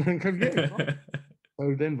 Grant? And they go, yeah, Grant.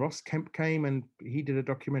 So then Ross Kemp came and he did a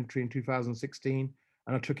documentary in 2016,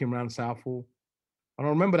 and I took him around Southall. And I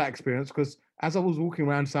remember that experience because as I was walking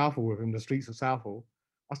around Southall with him, the streets of Southall,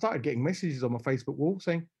 I started getting messages on my Facebook wall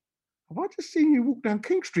saying, have I just seen you walk down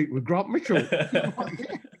King Street with Grant Mitchell? I'm like,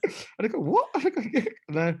 yeah. And I go, what? And I go,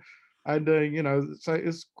 yeah. So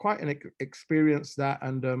it's quite an experience that.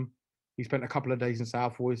 And he spent a couple of days in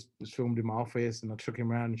Southall, was filmed in my office, and I took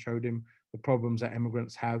him around and showed him the problems that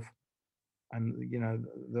immigrants have and,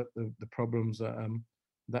 the problems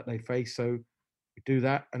that they face. So we do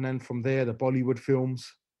that. And then from there, the Bollywood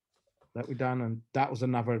films that we done, and that was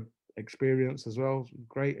another experience as well.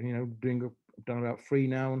 Great. And I've done about 3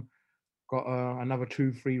 now, and got another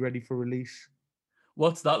 2, 3 ready for release.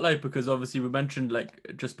 What's that like? Because obviously we mentioned like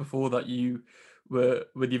just before that you were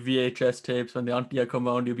with your VHS tapes when the auntie had come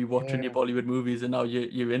around, you'll be watching your Yeah, Bollywood movies, and now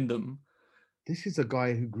you're in them. this is a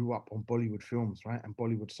guy who grew up on Bollywood films, right, and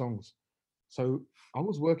Bollywood songs. So I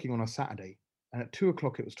was working on a Saturday, and at 2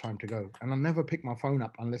 o'clock it was time to go, and I never pick my phone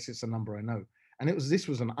up unless it's a number I know. And this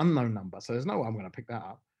was an unknown number, so there's no way I'm going to pick that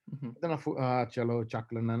up. Mhm. Then I thought, chalo,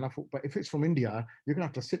 chaklan. And I thought, but if it's from India, you're gonna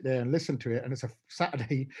have to sit there and listen to it, and it's a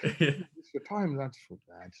Saturday. Yeah. It's your time. And I just thought,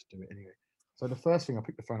 just do it anyway. So the first thing I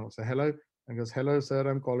picked the phone up and said, hello. And he goes, hello, sir,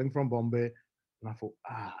 I'm calling from Bombay. And I thought,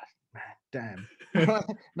 man, damn.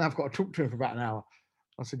 Now I've got to talk to him for about an hour.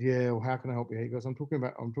 I said, yeah, well, how can I help you? He goes, I'm talking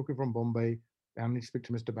from Bombay. I need to speak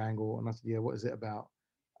to Mr. Bangle. And I said, yeah, what is it about?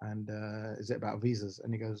 And is it about visas?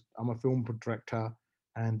 And he goes, I'm a film director,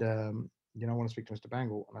 and I want to speak to Mr.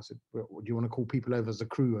 Bangle. And I said, well, do you want to call people over as a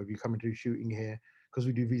crew? Have you come and do shooting here? Because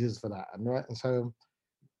we do visas for that. And so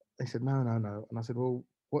they said, no, no, no. And I said, well,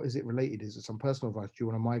 what is it related? Is it some personal advice? Do you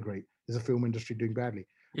want to migrate? Is the film industry doing badly?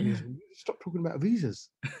 And he Yeah. goes, well, stop talking about visas.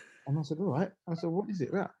 And I said, all right. And I said, what is it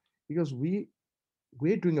about? He goes, we're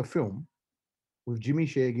doing a film with Jimmy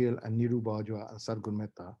Shergill and Niru Bajwa and Sargun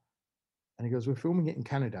Mehta. And he goes, we're filming it in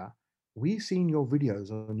Canada. We've seen your videos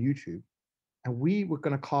on YouTube, and we were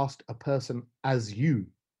going to cast a person as you,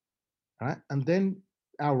 right? And then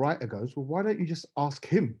our writer goes, well, why don't you just ask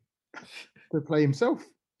him to play himself?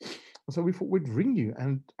 And so we thought we'd ring you.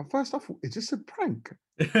 And at first I thought, is this a prank?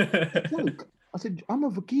 A joke? I said, I'm a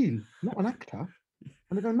vakil, not an actor.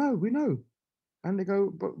 And they go, no, we know. And they go,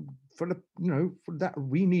 but for that,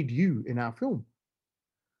 we need you in our film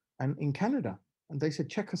and in Canada. And they said,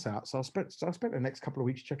 check us out. So I spent the next couple of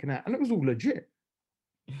weeks checking out, and it was all legit.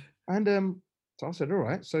 And so I said, all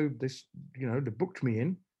right. So this, they booked me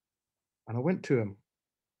in, and I went to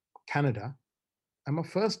Canada. And my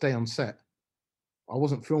first day on set, I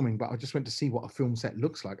wasn't filming, but I just went to see what a film set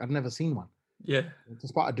looks like. I'd never seen one. Yeah.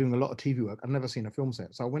 Despite doing a lot of TV work, I'd never seen a film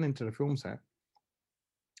set. So I went into the film set.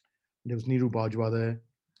 There was Niru Bajwa there.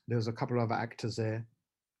 There was a couple of other actors there.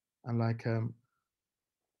 And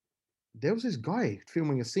there was this guy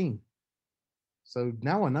filming a scene. So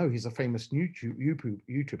now I know he's a famous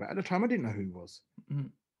YouTuber. At the time, I didn't know who he was. Mhm.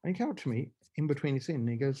 And he came up to me in between his scene, and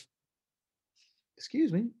he goes,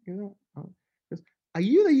 excuse me. Are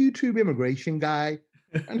you the YouTube immigration guy?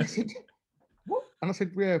 And I said, what? And I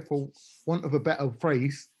said, yeah, for want of a better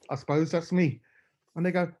phrase, I suppose that's me. And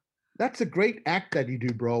they go, that's a great act that you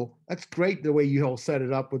do, bro. That's great the way you all set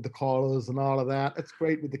it up with the collars and all of that. That's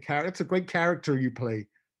great with the character. It's a great character you play.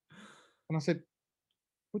 And I said,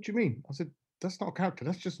 what do you mean? I said, that's not a character.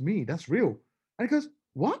 That's just me. That's real. And he goes,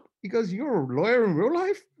 what? He goes, you're a lawyer in real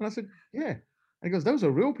life? And I said, yeah. And he goes, those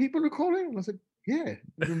are real people who call in? And I said, yeah,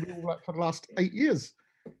 they've been real like for the last 8 years.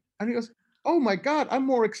 And he goes, oh my God, I'm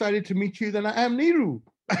more excited to meet you than I am Niru.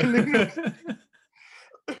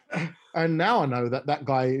 And now I know that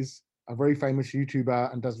guy is a very famous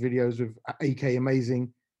YouTuber and does videos with AK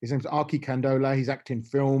Amazing. His name's Aki Kandola. He's acting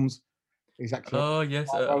films. He's actually Oh yes.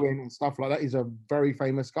 and stuff like that. He's a very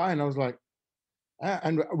famous guy. And I was like,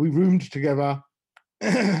 and we roomed together.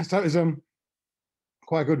 So it was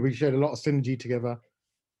quite good. We shared a lot of synergy together.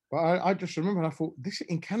 But I just remember, and I thought, this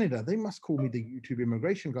in Canada, they must call me the YouTube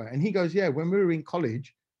immigration guy. And he goes, yeah, when we were in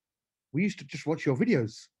college, we used to just watch your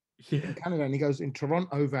videos in Canada. And he goes, in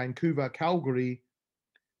Toronto, Vancouver, Calgary,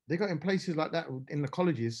 they got in places like that in the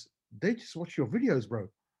colleges, they just watch your videos, bro.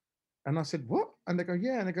 And I said, what? And they go,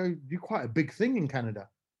 yeah. And they go, you're quite a big thing in Canada.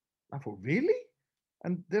 I thought, really?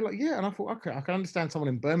 And they're like, yeah. And I thought, okay, I can understand someone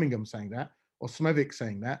in Birmingham saying that, or Smevik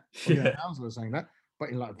saying that, or Hounslow saying that. But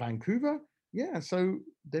in like Vancouver, yeah. So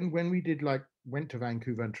then when we went to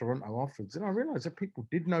Vancouver and Toronto afterwards, then I realized that people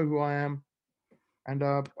did know who I am. And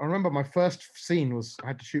I remember my first scene was I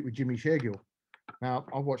had to shoot with Jimmy Shergill. Now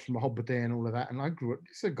I watched The Hobbit there and all of that, and I grew up.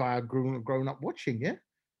 This is a guy I'd grown up watching. Yeah,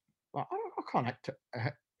 like, I can't act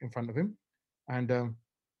in front of him. And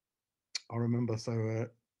I remember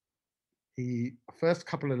he first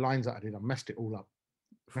couple of lines that I did, I messed it all up.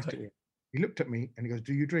 Messed it all up. He looked at me and he goes,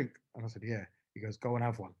 "Do you drink?" And I said, "Yeah." He goes, "Go and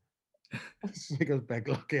have one." He goes, "Beg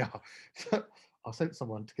luck, yeah." So I sent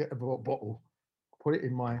someone to get a bottle, put it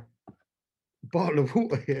in my bottle of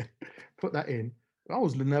water here, put that in. I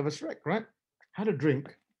was the nervous wreck, right? Had a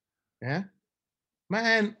drink, yeah.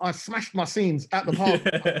 Man, I smashed my scenes at the park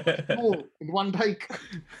all in one take.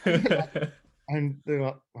 And they're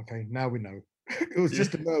like, okay, now we know. It was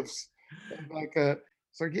just the nerves.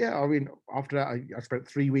 So yeah, I mean, after that, I spent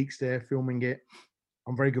 3 weeks there filming it.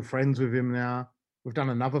 I'm very good friends with him now. We've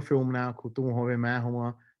done another film now called Tum Hove Main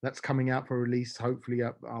Hua. That's coming out for release, hopefully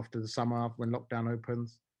after the summer when lockdown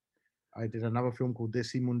opens. I did another film called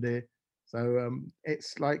Desi Munde. So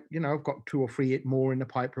it's like, I've got 2 or 3 more in the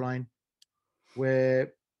pipeline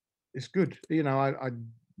where it's good.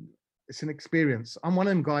 It's an experience. I'm one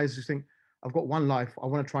of them guys who think I've got one life. I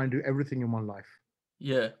want to try and do everything in one life,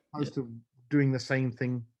 Yeah. opposed to doing the same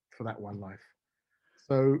thing for that one life.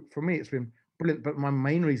 So for me, it's been brilliant. But my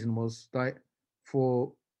main reason was like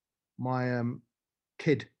for my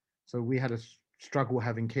kid. So we had a struggle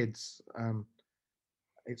having kids.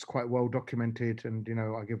 It's quite well documented, and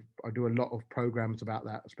I do a lot of programs about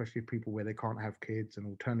that, especially people where they can't have kids and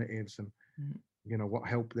alternatives, and Mhm, what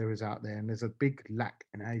help there is out there. And there's a big lack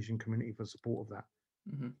in the Asian community for support of that.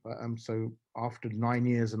 mhm. But so after 9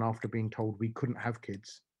 years and after being told we couldn't have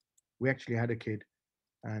kids, we actually had a kid,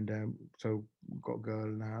 and so we've got a girl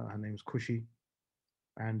now. Her name's Kushi,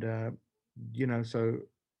 and so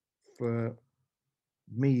for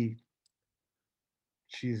me,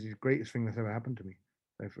 she's the greatest thing that's ever happened to me.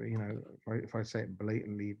 If if I say it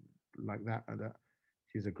blatantly like that, that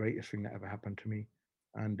she's the greatest thing that ever happened to me,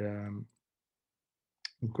 and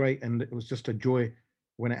great. And it was just a joy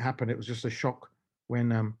when it happened. It was just a shock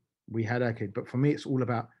when we had our kid. But for me, it's all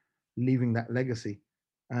about leaving that legacy.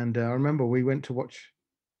 And I remember we went to watch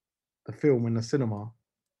the film in the cinema,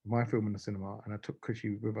 my film in the cinema, and I took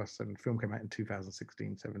Kushi with us. And the film came out in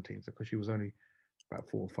 2016, 17. So Kushi was only about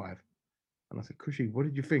 4 or 5. And I said, Kushi, what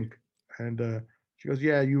did you think? And she goes,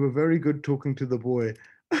 yeah, you were very good talking to the boy.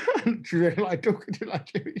 She really like talking to like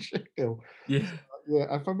Jimmy Sheffield. Yeah. Yeah,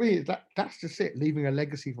 and for me, that's just it, leaving a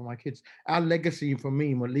legacy for my kids. Our legacy for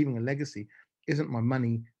me, when leaving a legacy, isn't my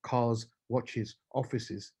money, cars, watches,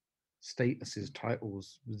 offices, statuses,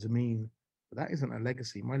 titles, zameen. That isn't a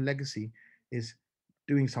legacy. My legacy is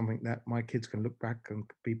doing something that my kids can look back and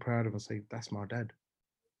be proud of and say, that's my dad.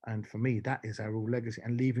 And for me, that is our real legacy.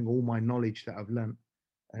 And leaving all my knowledge that I've learned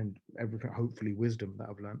and everything, hopefully wisdom that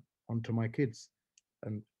I've learned onto my kids.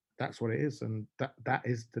 And that's what it is. And that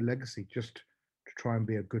is the legacy, just to try and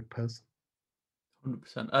be a good person.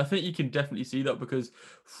 100%. I think you can definitely see that because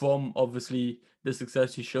from obviously the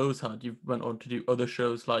success your shows had, you've went on to do other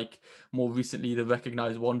shows like more recently the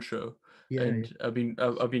Recognized One show, Yeah, and I've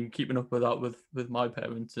been keeping up with that with my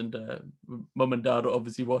parents and mum and dad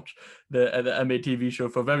obviously watch the MATV show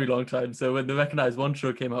for a very long time. So when the Recognized One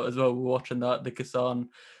show came out as well, we were watching that. The Kasan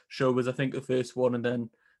show was I think the first one, and then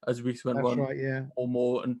as weeks went that's on, right. Yeah.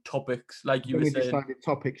 more and topics like you Then were we saying. decided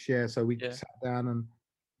topics, yeah. So we Yeah. sat down and,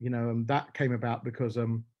 and that came about because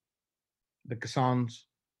the Kasans,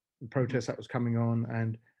 the Mhm. protest that was coming on,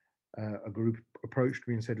 and a group approached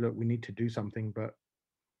me and said, look, we need to do something, but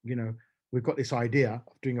you know, we've got this idea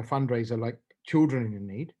of doing a fundraiser like children in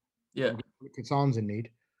need, Yeah. but Kasans in need,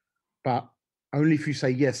 but only if you say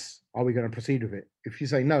yes, are we going to proceed with it? If you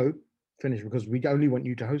say no, finish, because we only want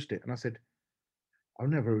you to host it. And I said, I've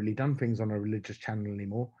never really done things on a religious channel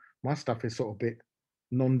anymore. My stuff is sort of a bit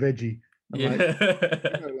non-veggie and like,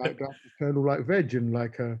 Yeah. like eternal like veg and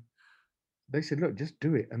like they said, look, just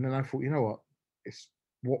do it. And then I thought, you know what? It's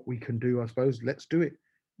what we can do, I suppose. Let's do it.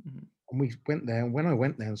 Mhm. And we went there. And when I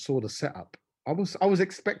went there and saw the setup, I was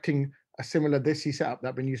expecting a similar Desi setup that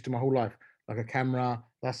I've been used to my whole life, like a camera,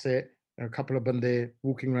 that's it, and a couple of bande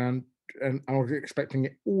walking around. And I was expecting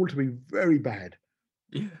it all to be very bad.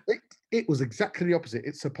 Yeah. It, it was exactly the opposite.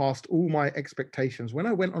 It surpassed all my expectations. When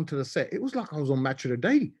I went onto the set, it was like I was on Match of the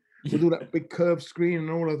Day with Yeah. all that big curved screen and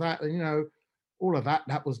all of that. And, all of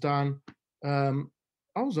that was done. Um,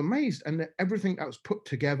 I was amazed. And everything that was put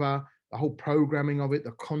together, the whole programming of it,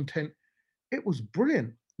 the content, it was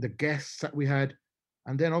brilliant. The guests that we had.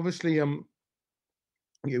 And then obviously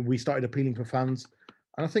we started appealing for funds.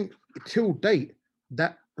 And I think till date,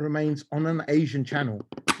 that remains on an Asian channel.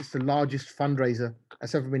 It's the largest fundraiser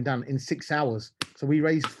that's ever been done in 6 hours. So we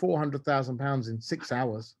raised £400,000 in 6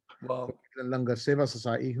 hours for Wow. the Lunga Seva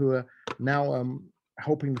Society, who are now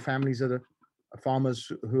helping the families of the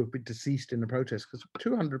farmers who have been deceased in the protest, because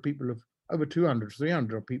 200 people have, over 200,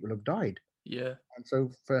 300 people have died. Yeah. And so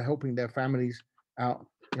for helping their families out,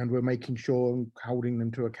 and we're making sure and holding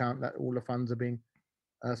them to account that all the funds are being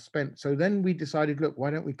spent. So then we decided, look, why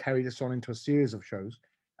don't we carry this on into a series of shows,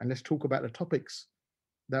 and let's talk about the topics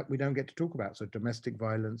that we don't get to talk about. So domestic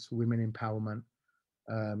violence, women empowerment,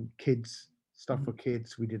 kids, stuff for Mhm.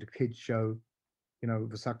 kids. We did a kids show,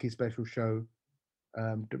 Vasaki special show,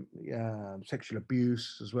 sexual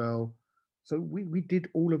abuse as well. So we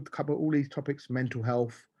did cover all these topics, mental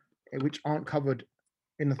health, which aren't covered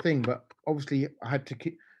in the thing. But obviously, I had to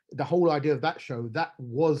keep the whole idea of that show. That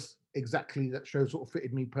was exactly that show sort of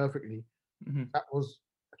fitted me perfectly. Mhm. That was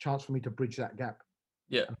a chance for me to bridge that gap,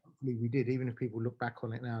 Yeah. and hopefully we did. Even if people look back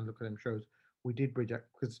on it now and look at them shows, we did bridge that,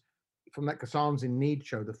 because from that Kasans in Need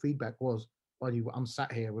show, the feedback was, "Buddy, I'm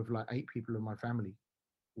sat here with like 8 people in my family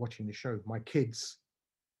watching the show. My kids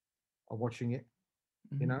are watching it,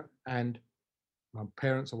 Mhm. and my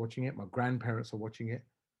parents are watching it, my grandparents are watching it."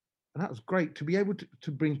 And that was great to be able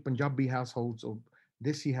to bring Punjabi households or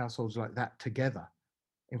Desi households like that together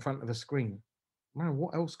in front of a screen. Man,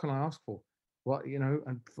 what else can I ask for?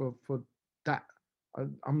 And for that,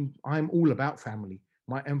 I'm all about family.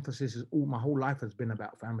 my emphasis is all my whole life has been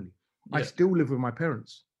about family. I Yeah. still live with my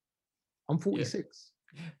parents. I'm Yeah. 46.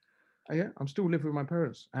 Yeah, I'm still living with my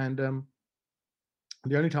parents, and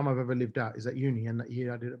the only time I've ever lived out is at uni, and that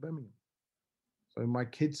year I did at Birmingham. So my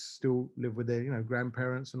kids still live with their,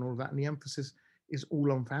 grandparents and all of that, and the emphasis is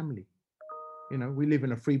all on family. We live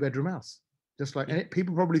in a 3-bedroom house, just like, Yeah. and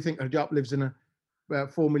people probably think Harjap lives in a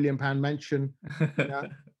about £4 million mansion,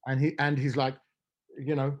 and he's like,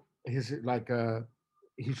 he's like,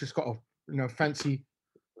 he's just got a fancy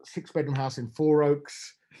 6-bedroom house in Four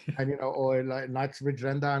Oaks, and or like Knightsbridge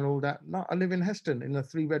Renda and all that. No, I live in Heston in a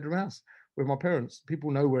 3-bedroom house with my parents. People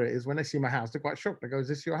know where it is. When they see my house, they're quite shocked. They go, "Is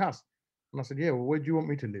this your house?" And I said, "Yeah." Well, where do you want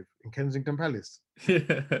me to live? In Kensington Palace?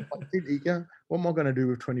 Yeah. What am I going to do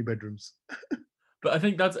with 20 bedrooms? But I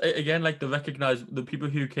think that's again like the people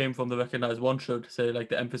who came from the recognized one show to say like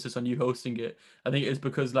the emphasis on you hosting it. I think it's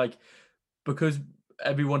because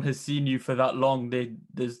everyone has seen you for that long.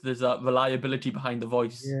 There's that reliability behind the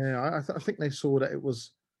voice. Yeah, I think they saw that it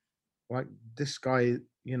was like this guy.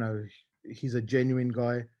 He's a genuine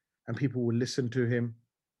guy, and people will listen to him.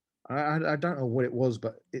 I don't know what it was,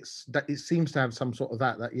 but it seems to have some sort of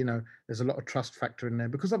that there's a lot of trust factor in there,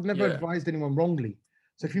 because I've never Yeah. advised anyone wrongly.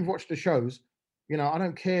 So if you've watched the shows, I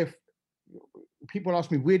don't care if people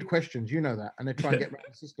ask me weird questions, that, and they try and get around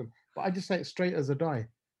the system, but I just say it straight as a die.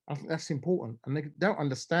 I think that's important, and they don't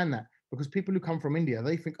understand that, because people who come from India,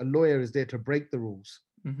 they think a lawyer is there to break the rules.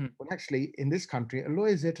 Mm-hmm. When actually, in this country, a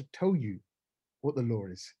lawyer is there to tell you what the law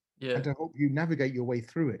is Yeah. and to help you navigate your way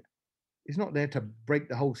through it. It's not there to break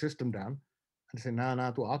the whole system down and say, "No,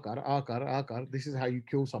 to akar. This is how you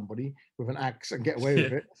kill somebody with an axe and get away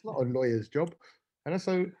with it." It's not a lawyer's job. And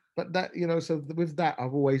so, but that, so with that,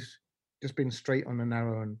 I've always just been straight on the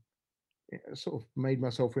narrow, and sort of made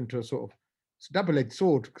myself into a sort of double-edged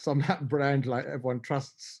sword, because I'm that brand like everyone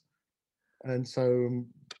trusts. And so,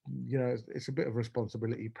 it's a bit of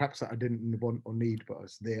responsibility, perhaps that I didn't want or need, but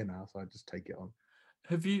it's there now, so I just take it on.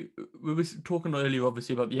 We were talking earlier,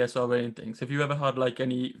 obviously, about the SRA and things. Have you ever had like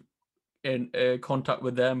any in contact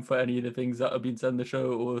with them for any of the things that have been said in the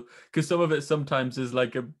show, or because some of it sometimes is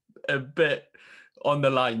like a bit on the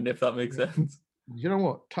line, if that makes sense? You know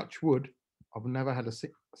what? Touch wood. I've never had a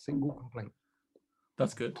single complaint.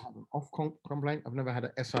 That's good. I've had an off complaint. I've never had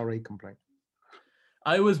an SRA complaint.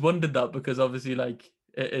 I always wondered that, because obviously, like,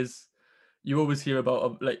 it is, you always hear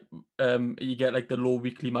about you get like the Law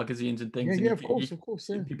Weekly magazines and things, and Yeah, of course,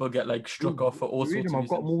 yeah. people get like struck off for all You read sorts them. of I've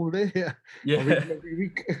got them reasons. all there. Yeah. I read them every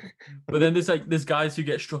week. But then there's guys who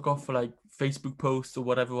get struck off for like Facebook posts or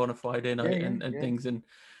whatever on a Friday night and things, and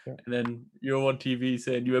then you're on TV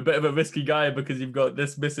saying you're a bit of a risky guy because you've got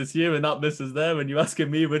this missus here and that missus there, and you're asking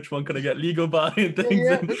me which one can I get legal by and things.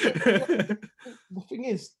 The thing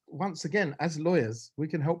is, once again, as lawyers, we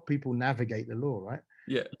can help people navigate the law, right?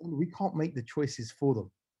 Yeah. We can't make the choices for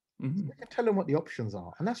them. Mm-hmm. We can tell them what the options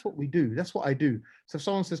are, and that's what we do. That's what I do. So if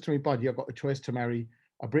someone says to me, "Buddy, I've got a choice to marry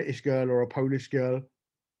a British girl or a Polish girl,"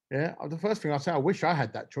 the first thing I say, "I wish I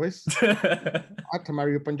had that choice. I had to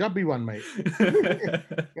marry a Punjabi one, mate."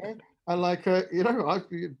 And like, I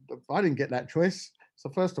didn't get that choice. So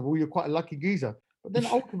first of all, you're quite a lucky geezer. But then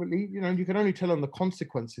ultimately, you can only tell them the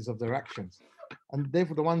consequences of their actions, and they're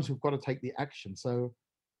the ones who've got to take the action. So,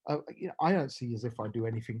 I don't see as if I do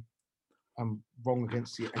anything wrong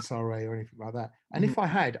against the SRA or anything like that. And if I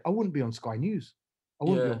had, I wouldn't be on Sky News. I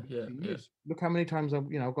wouldn't be on BBC News. Look how many times I've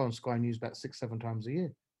go on Sky News about 6-7 times a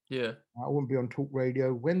year. Yeah. I wouldn't be on Talk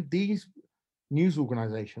Radio. When these news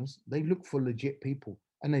organizations, they look for legit people,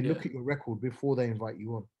 and they look at your record before they invite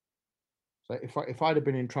you on. So if I'd have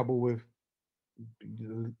been in trouble with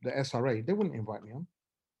the SRA, they wouldn't invite me on.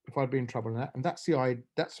 If I'd been in trouble in that, and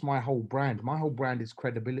that's my whole brand. My whole brand is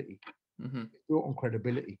credibility. Mm-hmm. It's built on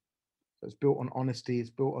credibility. So it's built on honesty. It's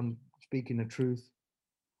built on speaking the truth.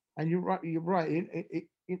 And you're right. You're right.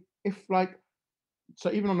 If like,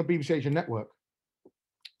 so even on the BBC Asian network,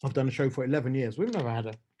 I've done a show for 11 years. We've never had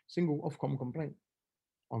a single Ofcom complaint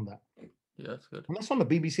on that. Yeah, that's good. And that's on the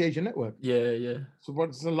BBC Asian network. Yeah. So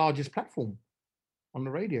what's the largest platform on the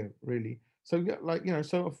radio, really? So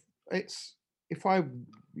so if I,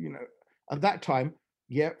 at that time,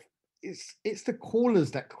 it's the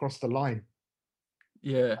callers that cross the line.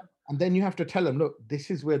 Yeah. And then you have to tell them, look, this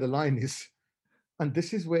is where the line is, and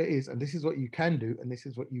this is where it is, and this is what you can do, and this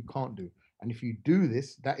is what you can't do. And if you do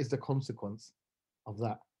this, that is the consequence of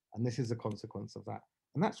that. And this is the consequence of that.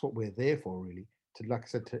 And that's what we're there for, really, to, like I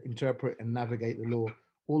said, to interpret and navigate the law.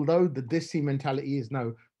 Although the Desi mentality is,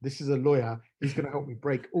 no, this is a lawyer, he's going to help me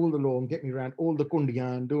break all the law and get me around all the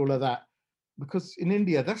kundiyan and do all of that. Because in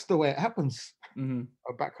India, that's the way it happens. Mm-hmm.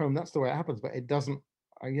 Back home, that's the way it happens. But it doesn't,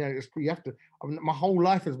 you have to. I mean, my whole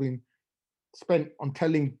life has been spent on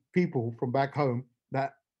telling people from back home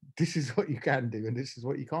that this is what you can do and this is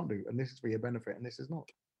what you can't do, and this is for your benefit and this is not.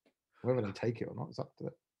 Whether they take it or not, it's up to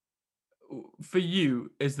them. For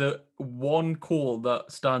you, is there one call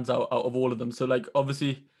that stands out of all of them? So, like,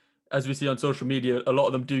 obviously, as we see on social media, a lot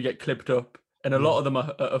of them do get clipped up, and a lot of them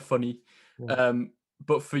are funny. Yeah.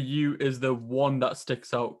 But for you, is there one that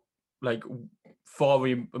sticks out, like, far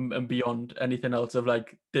and beyond anything else? Of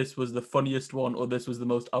like, this was the funniest one, or this was the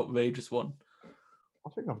most outrageous one? I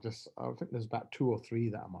think there's about 2 or 3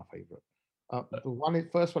 that are my favorite.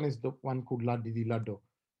 First one is the one called La Didi Laddo,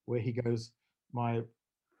 where he goes, I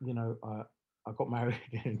got married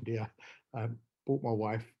in India, brought my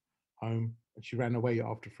wife home, and she ran away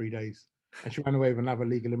after 3 days, and she ran away with another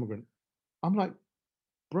legal immigrant. I'm like,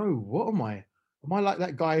 bro, what am I? Am I like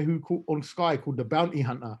that guy who on Sky called the Bounty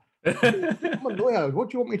Hunter? I'm a lawyer. What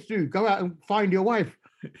do you want me to do? Go out and find your wife?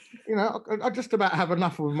 I just about have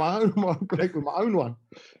enough with my own, like with my own one.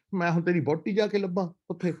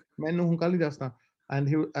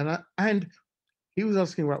 And he was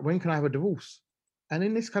asking, right, when can I have a divorce? And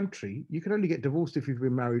in this country, you can only get divorced if you've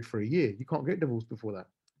been married for a year. You can't get divorced before that.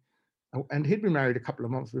 And he'd been married a couple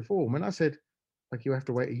of months before. When I said, like, you have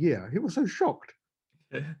to wait a year, he was so shocked.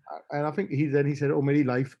 And I think he said, oh, my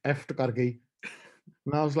life, F to kargi.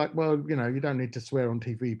 And I was like, well, you don't need to swear on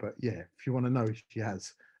TV, but yeah, if you want to know, she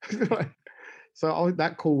has. So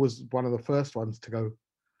that call was one of the first ones to go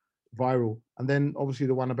viral. And then obviously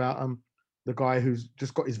the one about the guy who's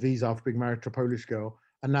just got his visa after being married to a Polish girl,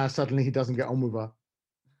 and now suddenly he doesn't get on with her.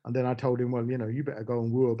 And then I told him, well, you better go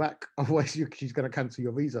and woo her back, otherwise she's going to cancel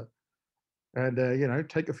your visa. And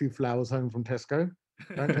take a few flowers home from Tesco.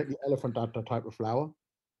 Don't take the elephant data type of flower,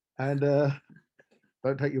 and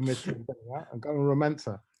don't take your midterm out, and go and romance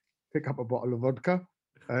her. Pick up a bottle of vodka,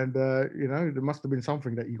 and there must have been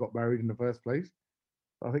something that you got married in the first place.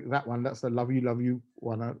 I think that's the love you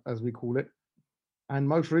one, as we call it. And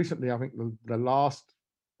most recently, I think the last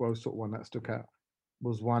sort of one that stuck out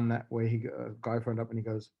was one that where a guy phoned up and he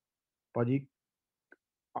goes, "Buddy,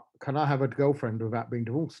 can I have a girlfriend without being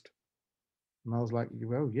divorced?" And I was like,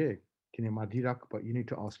 "Well, yeah, can you madirak, but you need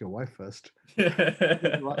to ask your wife first."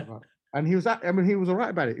 And he was all right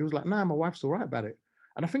about it. He was like, "Nah, my wife's all right about it."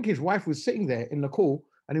 And I think his wife was sitting there in the call,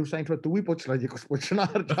 and he was saying to her, "Do we watch like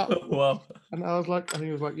Wow. And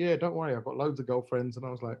he was like, "Yeah, don't worry, I've got loads of girlfriends." And I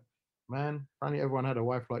was like, "Man, apparently everyone had a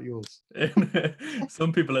wife like yours."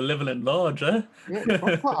 Some people are living at large, eh? Yeah,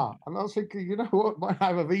 proper. And I was thinking, you know what? Might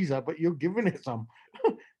have a visa, but you're giving it some.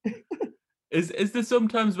 Is there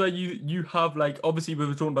sometimes where you have, like, obviously we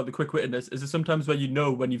were talking about the quick wittedness, is there sometimes where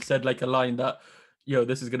when you've said like a line that,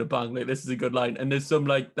 this is gonna bang, like this is a good line, and there's some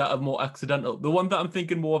like that are more accidental? The one that I'm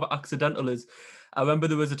thinking more of accidental is, I remember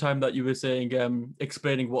there was a time that you were saying,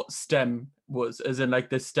 explaining what STEM was, as in like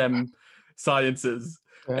the STEM sciences.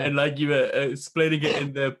 Yeah. And like you were explaining it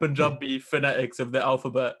in the Punjabi phonetics of the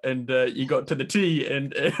alphabet, and you got to the T,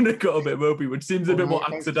 and it got a bit ropey, which seems a bit more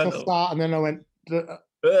accidental. Start, and then I went,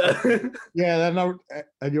 yeah,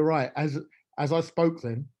 and you're right. As I spoke,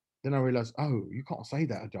 then I realized, oh, you can't say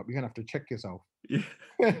that, Harjap. You're gonna have to check yourself. Yeah.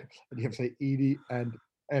 And you have to say Ed and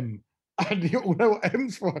M, and you all know what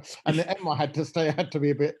M's for. And the M I had to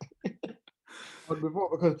be a bit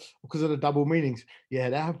before because of the double meanings.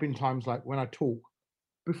 Yeah, there have been times like when I talk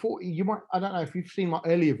before. I don't know if you've seen my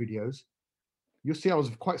earlier videos. You'll see I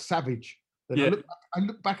was quite savage. Then Yeah. I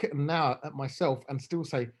look back at them now at myself and still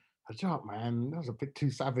say, Harjap, man, that was a bit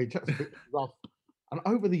too savage. That's a bit rough. And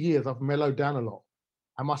over the years, I've mellowed down a lot.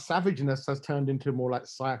 And my savageness has turned into more like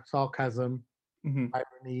sarcasm,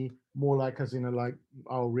 irony, more like as like,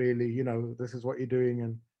 oh, really, this is what you're doing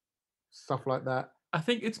and stuff like that. I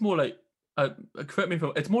think it's more like, correct me if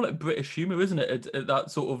I'm, it's more like British humor, isn't it? It's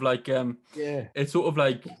that sort of like, yeah, it's sort of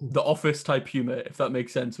like the Office type humor, if that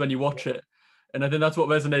makes sense, when you watch it. And I think that's what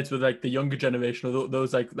resonates with like the younger generation, or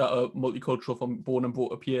those like that are multicultural, from born and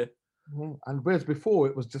brought up here. And whereas before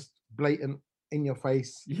it was just blatant, in your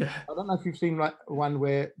face. Yeah. I don't know if you've seen like one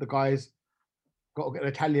where the guy's got an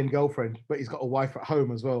Italian girlfriend, but he's got a wife at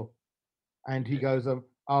home as well. And he goes,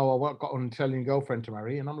 oh, I've got an Italian girlfriend to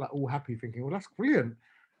marry. And I'm like all happy thinking, well, that's brilliant.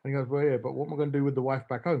 And he goes, well, yeah, but what am I going to do with the wife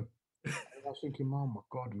back home? And I was thinking, oh my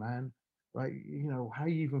God, man. Like, how are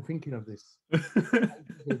you even thinking of this?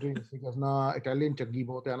 He goes, nah, Italian.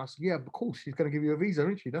 And I said, yeah, of course, she's going to give you a visa,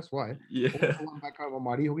 isn't she? That's why. Yeah. Back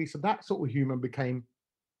home, so that sort of human became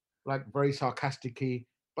like very sarcastic-y,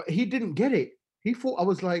 but he didn't get it. He thought I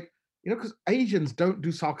was like, because Asians don't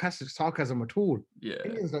do sarcasm at all. Yeah.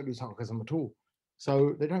 Indians don't do sarcasm at all.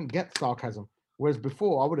 So they don't get sarcasm. Whereas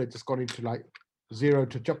before, I would have just gone into like 0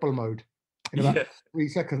 to chappal mode. in about Yeah. 3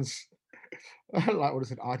 seconds. Like what I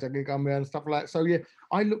said, and stuff like that. So yeah,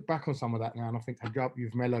 I look back on some of that now and I think, Harjap,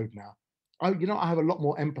 you've mellowed now. I have a lot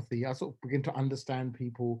more empathy. I sort of begin to understand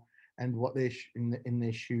people and what they're in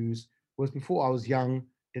their shoes. Whereas before I was young,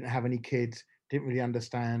 didn't have any kids, didn't really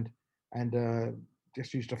understand, and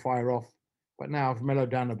just used to fire off. But now I've mellowed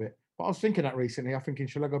down a bit. But I was thinking that recently. I'm thinking,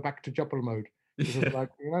 shall I go back to Juppel mode? Because Yeah.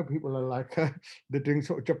 like people are like they're doing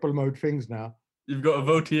sort of Juppel mode things now. You've got a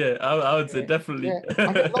vote here. I would say Yeah, definitely. yeah.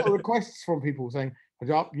 I get a lot of requests from people saying,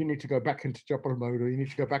 Harjap, you need to go back into Juppel mode, or you need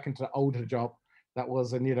to go back into the older job that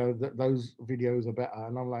was, and those videos are better.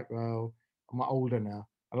 And I'm like, well, I'm older now.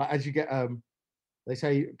 And like as you get they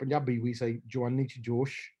say Punjabi, we say Jawani ch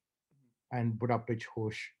Josh and Budapich ch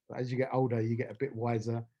Hosh. As you get older, you get a bit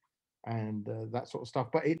wiser and that sort of stuff.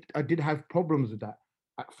 But I did have problems with that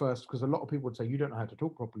at first because a lot of people would say, you don't know how to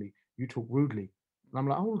talk properly, you talk rudely. And I'm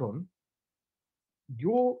like, hold on,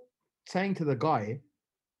 you're saying to the guy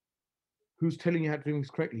who's telling you how to do things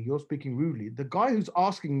correctly, you're speaking rudely. The guy who's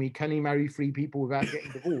asking me, can he marry three people without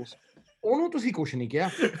getting divorced? ਉਹਨੂੰ ਤੁਸੀਂ ਕੁਛ ਨਹੀਂ ਕਿਹਾ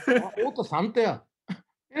ਉਹ ਤਾਂ ਸੰਤ ਆ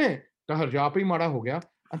ਤਾਂ ਹਰਜਾਪ ਹੀ ਮਾੜਾ ਹੋ ਗਿਆ.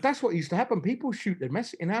 And that's what used to happen. People shoot the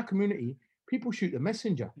mess in our community. People shoot the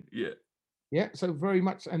messenger. Yeah. Yeah, so very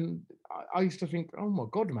much. And I used to think, oh my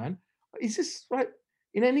God, man, is this right?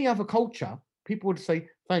 In any other culture, people would say,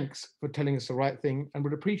 thanks for telling us the right thing and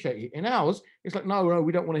would appreciate it. In ours, it's like, no,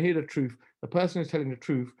 we don't want to hear the truth. The person who's telling the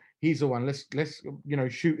truth, he's the one. Let's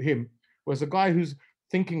shoot him. Whereas a guy who's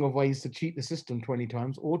thinking of ways to cheat the system 20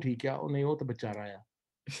 times, or Yeah.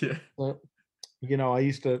 I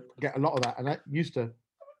used to get a lot of that, and that used to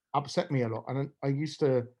upset me a lot. And I used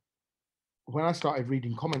to, when I started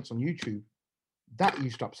reading comments on YouTube, that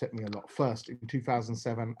used to upset me a lot first in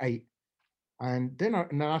 2007, 8. And then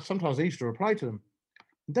sometimes I used to reply to them.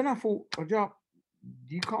 And then I thought, oh,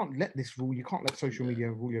 you can't let this rule. You can't let social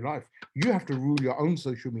media rule your life. You have to rule your own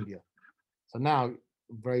social media. So now,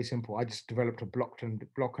 very simple. I just developed a block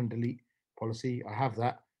and delete policy. I have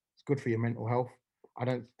that. It's good for your mental health. I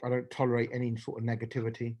don't tolerate any sort of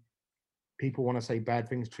negativity. People want to say bad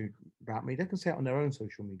things about me. They can say it on their own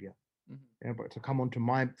social media. Yeah, but to come onto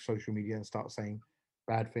my social media and start saying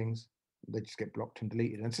bad things, they just get blocked and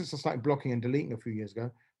deleted. And since I started blocking and deleting a few years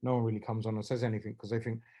ago, no one really comes on and says anything because they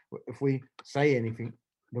think if we say anything,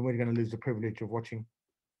 then we're going to lose the privilege of watching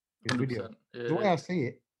his video. The way I see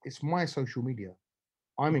it, it's my social media.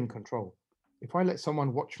 I'm in control. If I let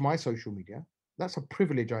someone watch my social media, that's a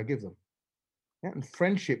privilege I give them. Yeah, and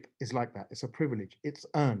friendship is like that. It's a privilege. It's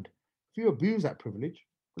earned. If you abuse that privilege,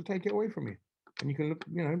 we'll take it away from you, and you can look,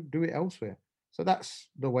 do it elsewhere. So that's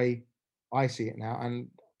the way I see it now, and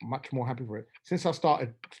much more happy for it. Since I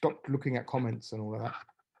stopped looking at comments and all of that,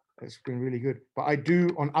 it's been really good. But I do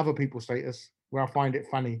on other people's status where I find it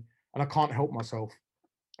funny, and I can't help myself,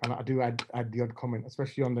 and I do add the odd comment,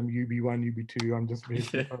 especially on them UB1, UB2. I'm just being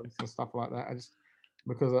and stuff like that.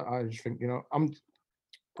 Because I just think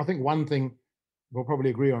I think one thing we'll probably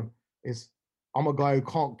agree on is I'm a guy who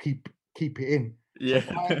can't keep it in. Yeah.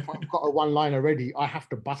 So if I've got a one liner ready, I have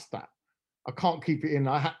to bust that. I can't keep it in.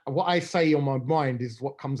 What I say on my mind is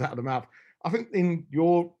what comes out of the mouth. I think in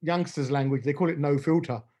your youngsters' language, they call it no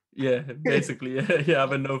filter. Yeah, basically, yeah,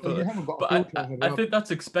 have a no filter. You haven't got a But filter. I think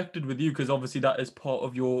that's expected with you because obviously that is part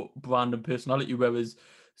of your brand and personality. Whereas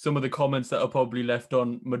some of the comments that are probably left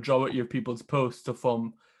on majority of people's posts are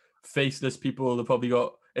from faceless people.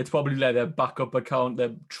 It's probably like their backup account,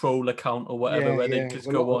 their troll account or whatever, where they just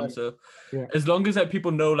go on. So as long as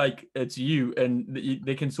people know like it's you and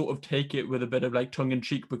they can sort of take it with a bit of like tongue in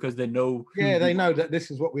cheek because they know. They know that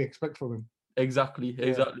this is what we expect from him. Exactly.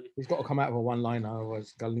 He's got to come out of a one-liner,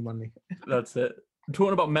 otherwise gully money. That's it.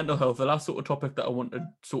 Talking about mental health, the last sort of topic that I want to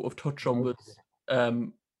sort of touch on was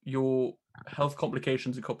your health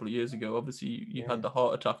complications a couple of years ago. Obviously, you had the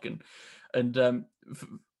heart attack, and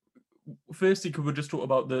firstly, could we just talk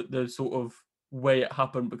about the sort of way it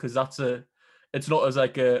happened, because it's not as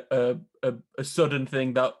like a sudden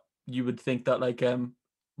thing that you would think that like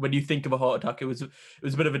when you think of a heart attack, it was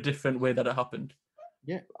a bit of a different way that it happened.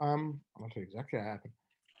 Yeah, I'll tell you exactly how it happened.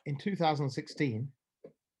 In 2016,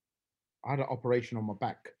 I had an operation on my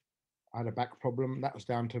back. I had a back problem. That was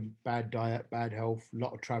down to bad diet, bad health, a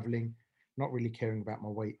lot of traveling, not really caring about my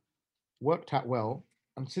weight. Worked out well.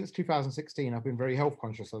 And since 2016, I've been very health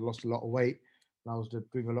conscious. I lost a lot of weight. And I was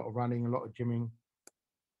doing a lot of running, a lot of gymming.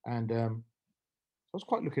 And I was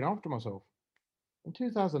quite looking after myself. In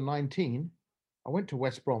 2019, I went to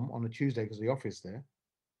West Brom on a Tuesday because the office there.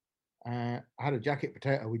 I had a jacket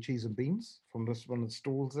potato with cheese and beans from one of the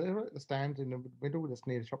stalls there at the stand in the middle, that's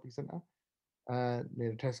near the shopping centre, near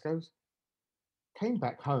the Tesco's. Came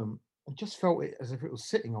back home and just felt it as if it was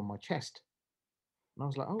sitting on my chest. And I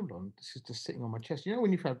was like, hold on, this is just sitting on my chest. You know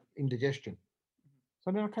when you've had indigestion?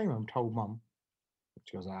 So then I came home, told mum.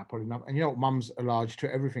 She goes, probably not. And you know what mums are large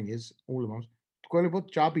to everything is, all the mums.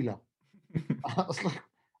 Jabila. I was like,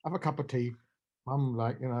 have a cup of tea. Mum,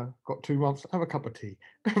 like, got 2 months, have a cup of tea.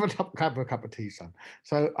 Have a cup of tea, son.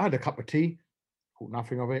 So I had a cup of tea, thought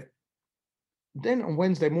nothing of it. Then on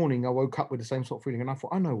Wednesday morning, I woke up with the same sort of feeling, and I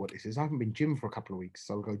thought, I know what this is. I haven't been gym for a couple of weeks,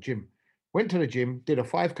 so I'll go gym. Went to the gym, did a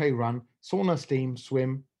 5K run, sauna, steam,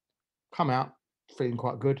 swim, come out, feeling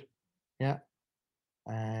quite good. Yeah.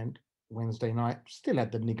 And Wednesday night, still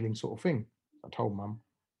had the niggling sort of thing. I told mum.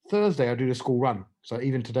 Thursday, I do the school run. So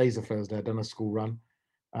even today's a Thursday, I've done a school run.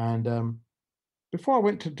 And before I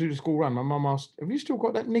went to do the school run, my mum asked, have you still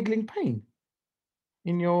got that niggling pain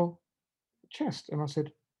in your chest? And I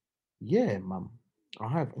said, yeah, mum, I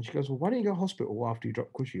have. And she goes, well, why don't you go to hospital after you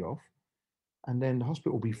drop Cushy off? And then the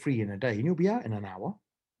hospital will be free in a day and you'll be out in an hour.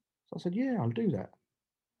 So I said, yeah, I'll do that.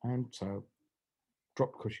 And so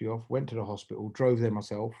dropped Cushy off, went to the hospital, drove there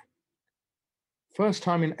myself. First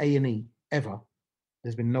time in A&E ever,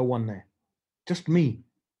 there's been no one there, just me.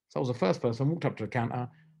 So I was the first person, walked up to the counter.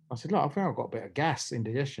 I said, look, I think I've got a bit of gas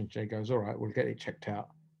indigestion. She goes, all right, we'll get it checked out.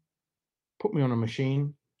 Put me on a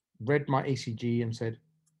machine, read my ECG and said,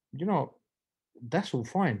 you know, that's all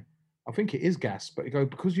fine. I think it is gas, but you go,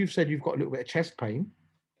 because you've said you've got a little bit of chest pain,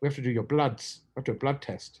 we have to do your bloods. We have to do a blood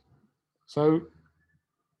test. So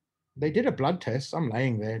they did a blood test. I'm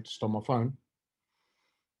laying there just on my phone.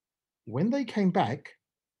 When they came back,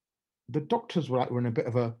 the doctors were in a bit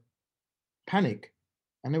of a panic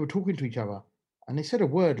and they were talking to each other and they said a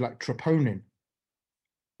word like troponin.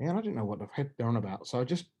 Yeah, and I didn't know what the heck they're on about. So I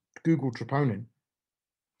just Googled troponin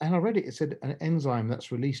and I read it. It said an enzyme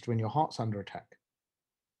that's released when your heart's under attack.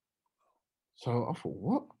 So I thought,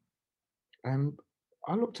 what? And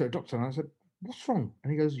I looked at a doctor and I said, what's wrong?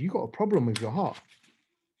 And he goes, you got a problem with your heart.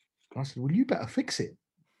 And I said, well, you better fix it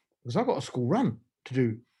because I got a school run to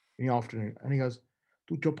do in the afternoon. And he goes,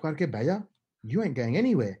 tu chop karke bhaiya, you ain't going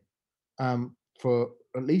anywhere for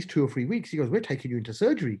at least 2 or 3 weeks. He goes, we're taking you into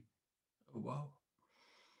surgery. Oh, wow.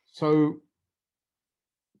 So,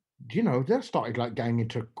 that started like going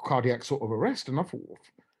into cardiac sort of arrest. And I thought,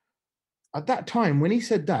 at that time, when he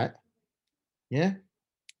said that, yeah,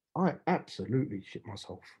 I absolutely shit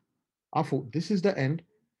myself. I thought, this is the end.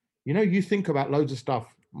 You think about loads of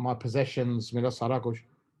stuff, my possessions,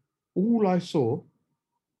 all I saw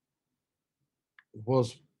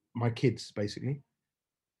was my kids, basically.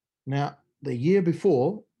 Now, the year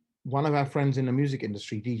before, one of our friends in the music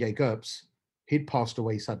industry, DJ GURPS, he'd passed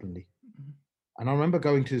away suddenly. Mm-hmm. And I remember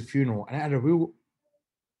going to his funeral and it had a real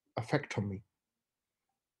effect on me.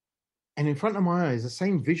 And in front of my eyes, the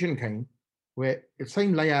same vision came where the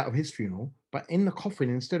same layout of his funeral, but in the coffin,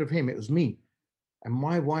 instead of him, it was me. And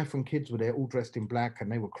my wife and kids were there all dressed in black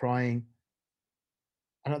and they were crying.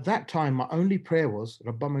 And at that time, my only prayer was,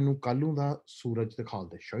 Rabba mainu kallu da suraj dikhal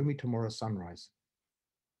de, show me tomorrow's sunrise.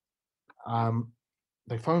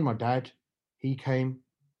 They phoned my dad. He came.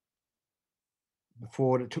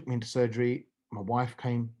 Before they took me into surgery, my wife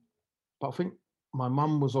came. But I think my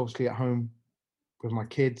mum was obviously at home with my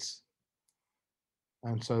kids.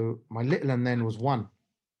 And so my little one then was 1.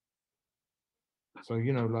 So,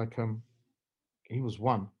 he was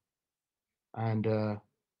 1. And oh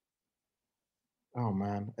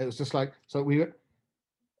man, it was just like, so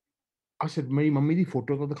I said, "Meri mummy di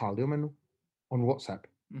photo to dikhal diyo mainu on WhatsApp."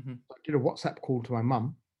 Mm-hmm. I did a WhatsApp call to my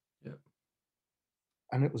mum. Yep.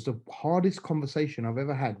 And it was the hardest conversation I've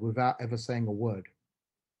ever had without ever saying a word.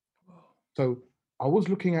 Wow. So I was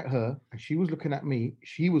looking at her and she was looking at me.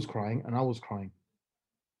 She was crying and I was crying.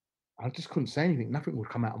 I just couldn't say anything. Nothing would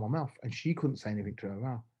come out of my mouth. And she couldn't say anything to her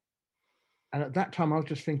mouth. And at that time, I was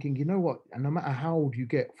just thinking, you know what? And no matter how old you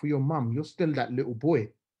get, for your mum, you're still that little boy.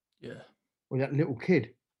 Yeah. Or that little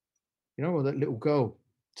kid, or that little girl.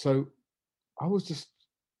 So I was just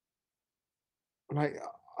like,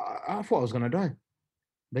 I thought I was going to die.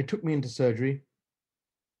 They took me into surgery.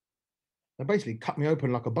 They basically cut me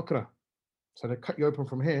open like a bakra. So they cut you open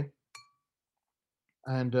from here.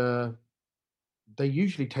 And they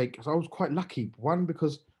usually take, so I was quite lucky. One,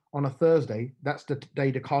 because on a Thursday, that's the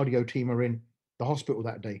day the cardio team are in the hospital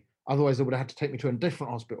that day. Otherwise, they would have had to take me to a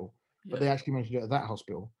different hospital. But they actually managed to do it at that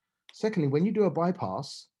hospital. Secondly, when you do a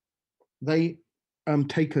bypass, they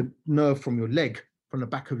take a nerve from your leg, from the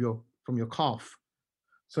back of from your calf.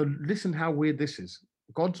 So listen how weird this is.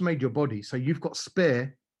 God's made your body, so you've got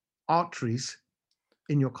spare arteries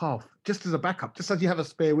in your calf, just as a backup, just as you have a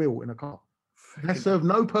spare wheel in a car. They serve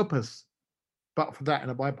no purpose but for that in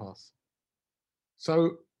a bypass.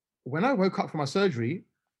 So when I woke up from my surgery,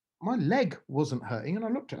 my leg wasn't hurting, and I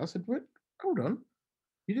looked at it, I said, wait, hold on,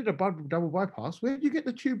 You did a double bypass. Where did you get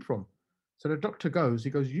the tube from? So the doctor goes, he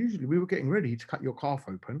goes, usually we were getting ready to cut your calf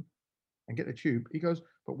open and get the tube. He goes,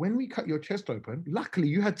 but when we cut your chest open, luckily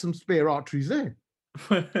you had some spare arteries there.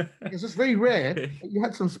 Because it's very rare Okay. that you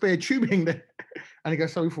had some spare tubing there. And he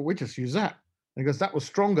goes, so we just use that. And he goes, that was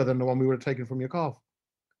stronger than the one we would have taken from your calf.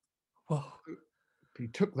 Wow. He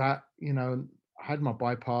took that, you know, I had my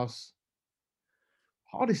bypass.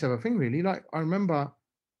 Hardest ever thing, really. Like, I remember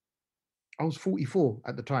I was 44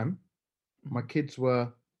 at the time. My kids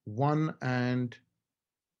were 1 and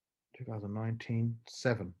 2019,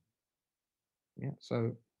 7. Yeah,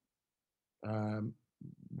 so 7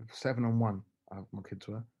 and 1, my kids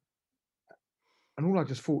were. And all I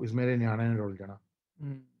just thought is millennial and Android.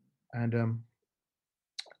 Mm. And,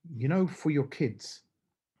 you know, for your kids,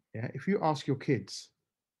 yeah, if you ask your kids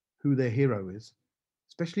who their hero is,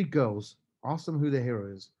 especially girls, ask them who their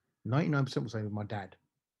hero is. 99% will say my dad.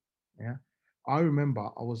 Yeah. I remember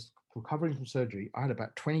I was recovering from surgery. I had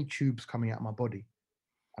about 20 tubes coming out of my body.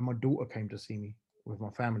 And my daughter came to see me with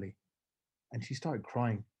my family. And she started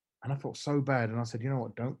crying. And I felt so bad. And I said, you know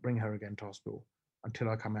what? Don't bring her again to hospital until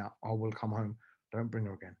I come out. I will come home. Don't bring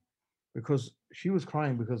her again. Because she was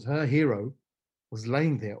crying because her hero was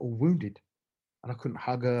laying there all wounded. And I couldn't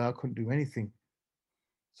hug her. I couldn't do anything.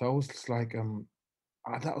 So I was just like,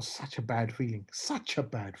 that was such a bad feeling. Such a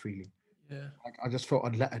bad feeling. Yeah. Like, I just felt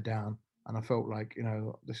I'd let her down. And I felt like, you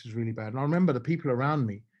know, this is really bad. And I remember the people around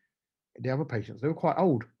me, the other patients, they were quite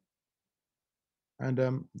old. And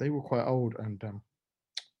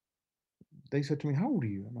they said to me, how old are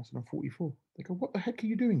you? And I said, I'm 44. They go, what the heck are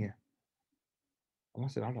you doing here? And I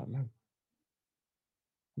said, I don't know.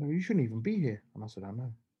 No, you shouldn't even be here. And I said, I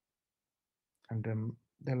know. And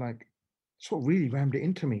they're like, sort of really rammed it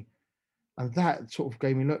into me. And that sort of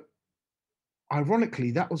gave me, look,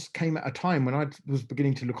 ironically, that came at a time when I was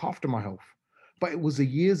beginning to look after my health. But it was the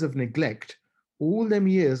years of neglect, all them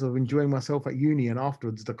years of enjoying myself at uni and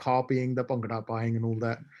afterwards, the carbying, the Bhangal buying and all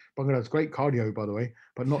that. Bhangal's great cardio, by the way,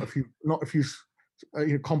 but not if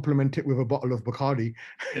you complement it with a bottle of Bacardi,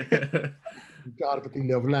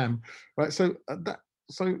 Jadapathi of lamb, right? So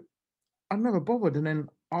I never bothered. And then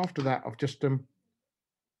after that, I've just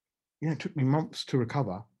it took me months to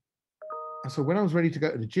recover. And so when I was ready to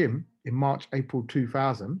go to the gym in March, April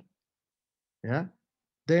 2000, yeah,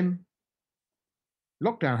 then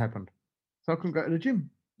lockdown happened. So I couldn't go to the gym.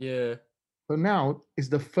 Yeah. So now is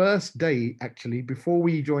the first day, actually, before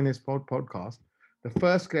we join this podcast, the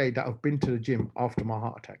first day that I've been to the gym after my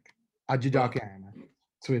heart attack. Wow.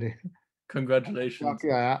 Sweetie. Congratulations.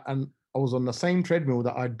 And I was on the same treadmill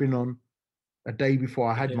that I'd been on a day before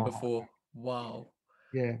I The had day my heart before. attack. Wow.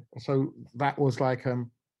 Yeah. So that was like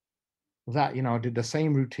that, I did the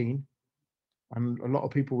same routine. And a lot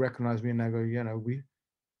of people recognize me and they go,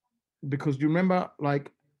 because do you remember,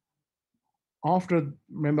 like,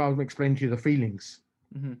 remember I was explaining to you the feelings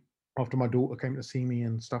Mm-hmm. after my daughter came to see me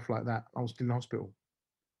and stuff like that. I was still in hospital.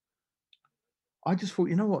 I just thought,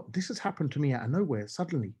 you know what? This has happened to me out of nowhere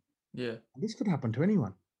suddenly. Yeah. This could happen to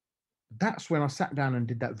anyone. That's when I sat down and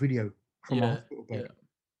did that video from my Yeah. hospital Yeah. bed.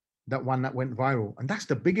 That one that went viral. And that's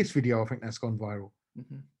the biggest video I think that's gone viral.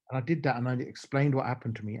 Mm-hmm. And I did that and I explained what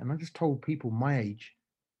happened to me. And I just told people my age,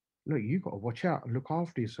 look, you got to watch out and look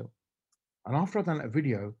after yourself. And after I'd done that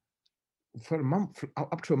video, for a month,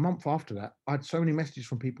 up to a month after that, I had so many messages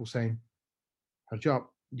from people saying, Harjap,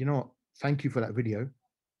 you know what? Thank you for that video.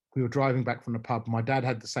 We were driving back from the pub. My dad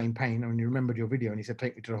had the same pain and he remembered your video and he said,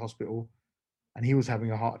 take me to the hospital. And he was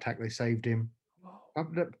having a heart attack. They saved him. Wow.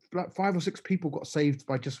 Like 5 or 6 people got saved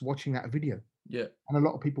by just watching that video. Yeah. And a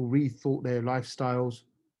lot of people rethought their lifestyles,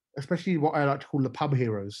 especially what I like to call the pub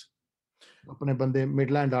heroes. Up in the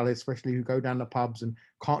Midland, especially who go down the pubs and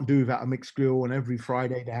can't do without a mixed grill. And every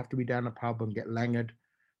Friday they have to be down the pub and get langered,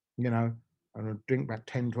 and drink about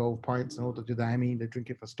 10, 12 pints in order to do that. I mean, they drink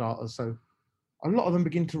it for starters. So a lot of them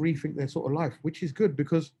begin to rethink their sort of life, which is good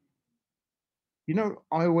because,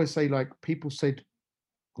 I always say, like, people said,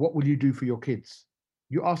 what will you do for your kids?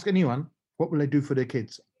 You ask anyone, what will they do for their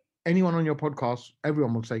kids? Anyone on your podcast,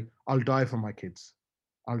 everyone will say, I'll die for my kids.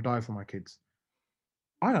 I'll die for my kids.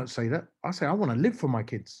 I don't say that. I say, I want to live for my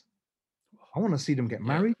kids. I want to see them get Yeah.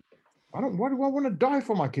 married. Why do I want to die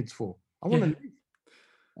for my kids for? I want to live.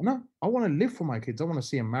 No, I want to live for my kids. I want to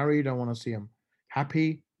see them married. I want to see them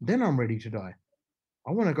happy. Then I'm ready to die.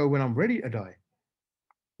 I want to go when I'm ready to die.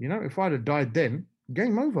 If I'd have died then,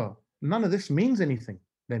 game over. None of this means anything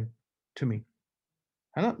then to me.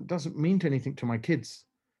 And that doesn't mean anything to my kids.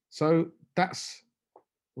 So that's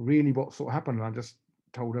really what sort of happened. And I just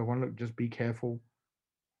told everyone, look, just be careful.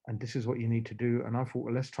 And this is what you need to do. And I thought,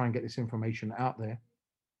 well, let's try and get this information out there.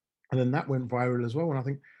 And then that went viral as well. And I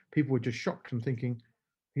think people were just shocked and thinking,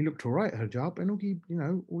 he looked all right, Harjap.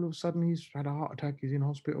 And all of a sudden he's had a heart attack, he's in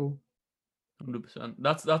hospital. 100%.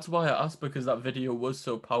 That's why I asked, because that video was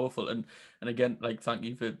so powerful, and again, like, thank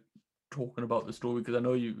you for talking about the story, because I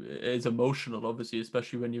know it is emotional, obviously,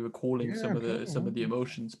 especially when you're recalling Yeah, some of the totally.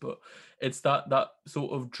 emotions. But it's that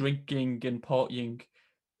sort of drinking and partying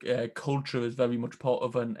culture is very much part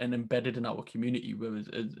of and embedded in our community, whereas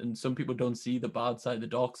and some people don't see the bad side, the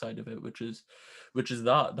dark side of it, which is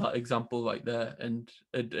that example right there. And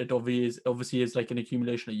it obviously is like an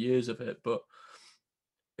accumulation of years of it, but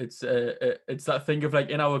it's that thing of, like,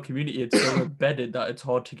 in our community, it's so embedded that it's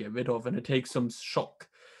hard to get rid of, and it takes some shock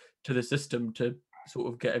to the system to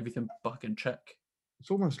sort of get everything back in check. It's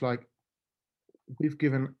almost like we've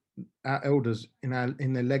given our elders in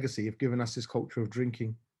their legacy have given us this culture of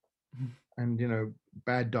drinking and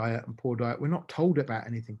bad diet and poor diet. We're not told about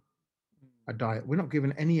anything. A diet. We're not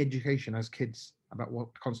given any education as kids about what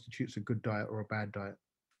constitutes a good diet or a bad diet.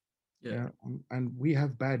 Yeah, Yeah, and we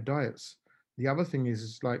have bad diets. The other thing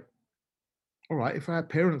is like, all right, if our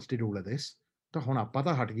parents did all of this, ਤਾਂ ਹੁਣ ਆਪਾਂ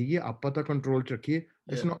ਤਾਂ ਹਟ ਗਈ ਆਪਾਂ ਤਾਂ control ਚ ਰੱਖੀਏ.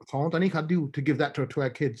 It's yeah, not ਸੌਂ ਤਾਂ ਨਹੀਂ ਖਾਧੀ to give that to our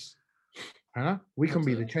kids. We can that's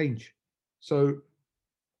be it. the change. So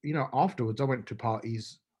afterwards I went to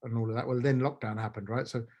parties and all of that. Well, then lockdown happened, right?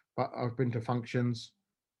 So, but I've been to functions,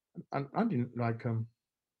 and I didn't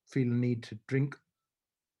feel a need to drink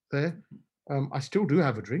there. I still do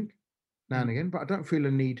have a drink now and Mm, again, but I don't feel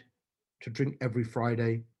a need to drink every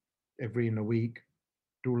Friday, every in a week,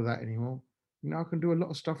 do all of that anymore. I can do a lot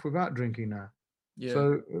of stuff without drinking now. yeah. So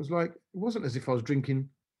it was like, it wasn't as if I was drinking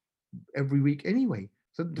every week anyway.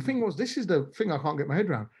 So the Mm. thing was, this is the thing I can't get my head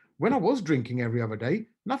around. When I was drinking every other day,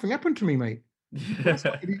 nothing happened to me, mate.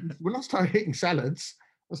 When I started eating salads,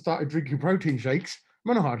 I started drinking protein shakes.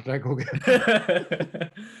 I'm on a heart attack.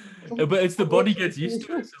 But it's the body gets I used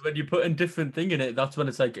to it. So when you put a different thing in it, that's when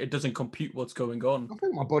it's like it doesn't compute what's going on.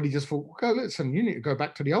 think my body just thought, okay, listen, you need to go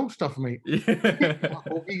back to the old stuff, mate.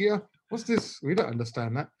 Yeah. What's this? We don't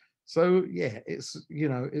understand that. So yeah, it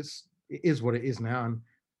is what it is now, and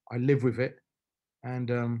I live with it, and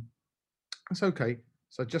it's okay.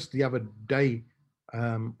 So just the other day,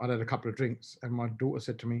 I had a couple of drinks, and my daughter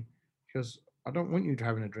said to me, she goes, "I don't want you to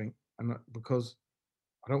having a drink, and because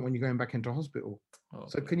I don't want you going back into hospital." Oh,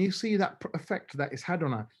 So can you see that effect that it's had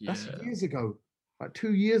on her? That's yeah. years ago, like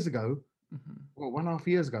 2 years ago, Mhm. well, 1.5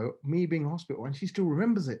 years ago, me being in hospital, and she still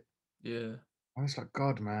remembers it. Yeah. And it's like,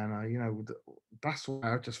 God, man, that's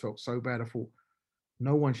why I just felt so bad. I thought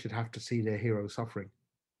no one should have to see their hero suffering.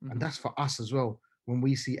 And Mhm. that's for us as well. When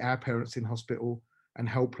we see our parents in hospital and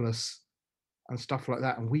helpless and stuff like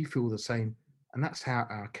that, and we feel the same. And that's how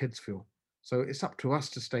our kids feel. So it's up to us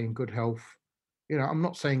to stay in good health. I'm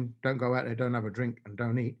not saying don't go out there, don't have a drink and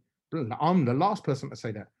don't eat. I'm the last person to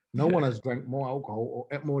say that. No one has drank more alcohol or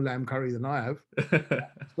ate more lamb curry than I have,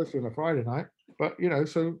 especially on a Friday night. But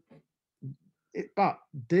but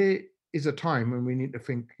there is a time when we need to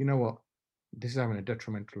think, you know what, this is having a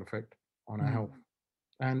detrimental effect on our Mhm. health.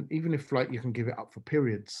 And even if you can give it up for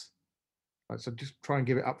periods, so just try and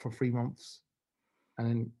give it up for 3 months and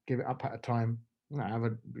then give it up at a time. Have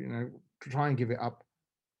a try and give it up,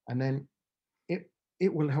 and then it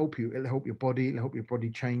it will help you. It'll help your body. It'll help your body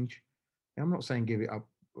change. And I'm not saying give it up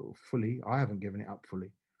fully. I haven't given it up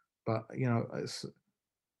fully, but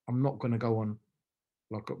I'm not going to go on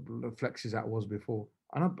like the flexes that I was before,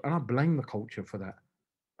 and I blame the culture for that.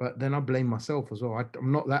 But then I blame myself as well.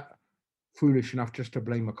 I'm not that foolish enough just to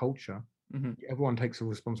blame a culture. Mhm. Everyone takes a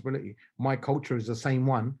responsibility. My culture is the same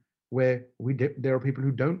one where there are people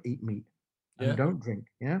who don't eat meat and Yeah. don't drink.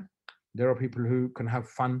 Yeah, there are people who can have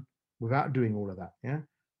fun without doing all of that. Yeah,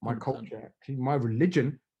 my 100%. culture, actually, my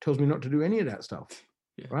religion tells me not to do any of that stuff.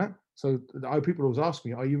 Yeah. Right. So people always ask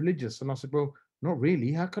me, "Are you religious?" And I said, "Well, not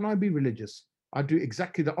really. How can I be religious? I do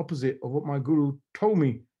exactly the opposite of what my guru told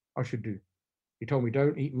me I should do. He told me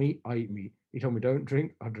don't eat meat, I eat meat. He told me don't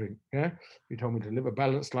drink, I drink. Yeah. He told me to live a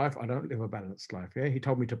balanced life, I don't live a balanced life. Yeah. He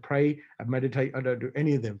told me to pray and meditate, I don't do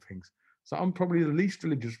any of them things. So I'm probably the least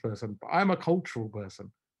religious person, but I'm a cultural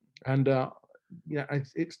person. And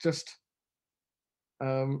it's just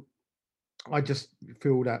um, I just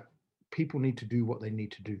feel that people need to do what they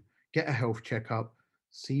need to do. Get a health checkup,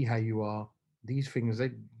 see how you are. These things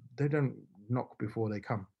they don't knock before they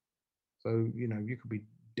come. So you could be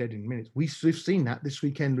dead in minutes. We've seen that this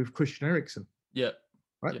weekend with Christian Eriksen, Yeah.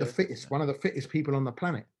 right? The Yeah. fittest, one of the fittest people on the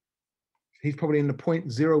planet. He's probably in the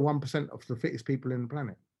 0.01% of the fittest people in the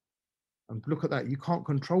planet. And look at that. You can't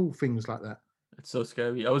control things like that. It's so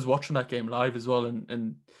scary. I was watching that game live as well,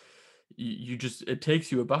 and you just, it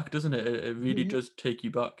takes you aback, doesn't it? It really Yeah, does take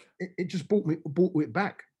you back. it just brought it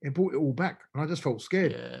back. it brought it all back, and I just felt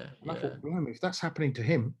scared. Yeah, And I yeah, thought, blimey, if that's happening to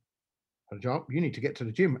him, Harjap, you need to get to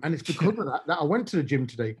the gym. And it's because of that I went to the gym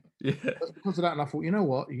today. yeah, That's because of that. And I thought, you know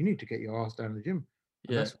what? You need to get your ass down to the gym.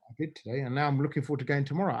 And yeah. that's what I did today. And now I'm looking forward to going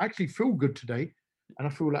tomorrow. I actually feel good today. And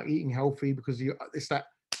I feel like eating healthy because it's that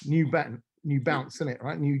new bounce in it,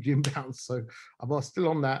 right? New gym bounce. So I'm still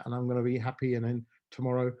on that and I'm going to be happy. And then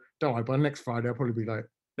tomorrow, don't worry, by next Friday, I'll probably be like,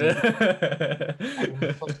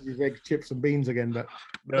 sausages, eggs, chips, and beans again. But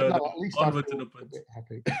No, no, no, at least I onwards feel and a upwards. bit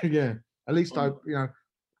happy. Yeah. At least On,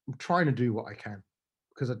 I'm trying to do what I can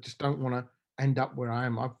because I just don't want to end up where I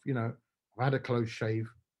am. I've had a close shave.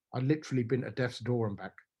 I've literally been to death's door and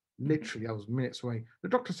back. Literally, I was minutes away. The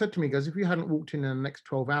doctor said to me, he goes, if you hadn't walked in the next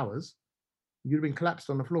 12 hours, you'd have been collapsed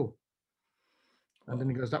on the floor. And then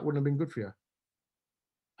he wow. goes, that wouldn't have been good for you.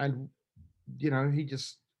 And he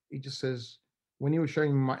just says, when he was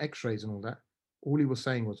showing me my x-rays and all he was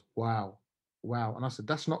saying was, wow, wow. And I said,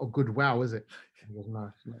 that's not a good wow, is it? And he goes,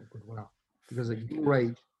 no, it's not a good wow. Because at your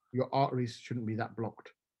age, your arteries shouldn't be that blocked.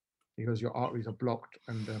 He goes, your arteries are blocked.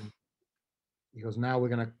 And he goes, now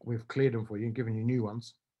we've cleared them for you and given you new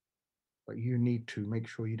ones. But you need to make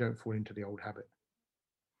sure you don't fall into the old habit.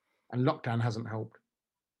 And lockdown hasn't helped.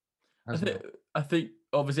 I Hasn't think helped. I think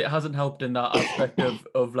obviously it hasn't helped in that aspect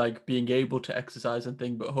of like being able to exercise and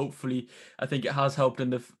thing, but hopefully I think it has helped in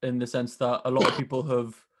the sense that a lot of people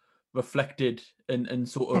have reflected and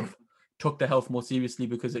sort of took their health more seriously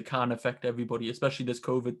because it can affect everybody, especially this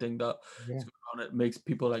COVID thing that's Yeah. going on. It makes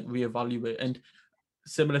people like reevaluate and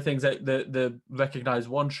similar things like the Recognize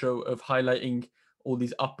One show of highlighting all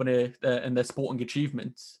these up and their sporting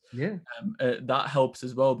achievements. Yeah. That helps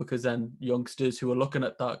as well because then youngsters who are looking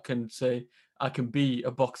at that can say, I can be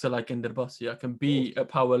a boxer like Inder Basi, I can Of course. be a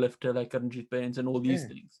power lifter like Ranjit Bains and all these Yeah.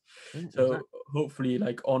 things. Yeah. So Exactly. hopefully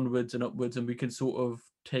like onwards and upwards and we can sort of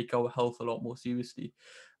take our health a lot more seriously.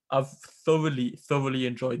 I've thoroughly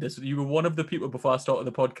enjoyed this. You were one of the people before I started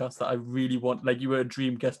the podcast that I really want, like you were a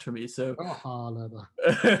dream guest for me. So Oh, holla.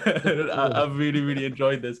 I've really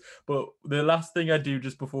enjoyed this. But the last thing I do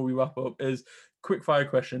just before we wrap up is quick fire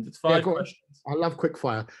questions. It's Yeah, five go on. questions. I love quick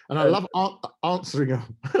fire and I Um, love answering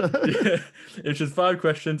them. yeah, it's just five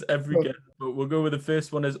questions every Look, guest. But we'll go with the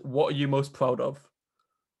first one is what are you most proud of?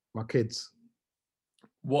 my kids,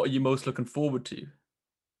 What are you most looking forward to?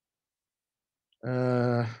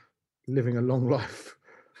 uh, living a long life,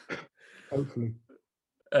 hopefully.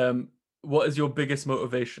 Um, what is your biggest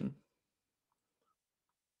motivation?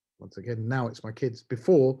 Once again, now it's my kids.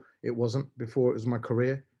 Before it wasn't. Before it was my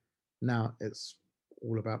career. Now it's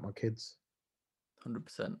all about my kids.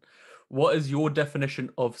 100%. What is your definition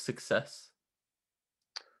of success?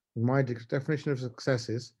 My definition of success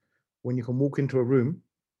is when you can walk into a room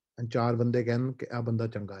and char bande again, banda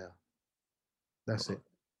changaya. That's it.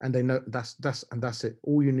 And they know that's it.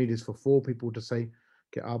 All you need is for four people to say,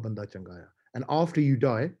 "Ke aa banda changaya." And after you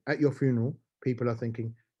die, at your funeral, people are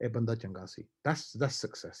thinking, "E banda changasi." That's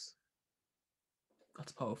success.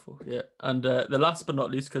 That's powerful. Yeah. And the last but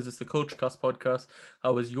not least, because it's the KultureKast podcast,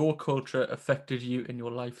 how has your culture affected you in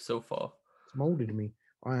your life so far? It's molded me.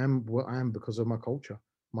 I am what I am because of my culture.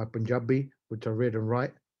 My Punjabi, which I read and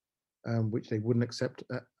write, which they wouldn't accept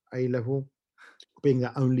at A level. Being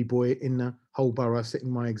the only boy in the whole borough, sitting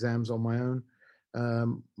my exams on my own.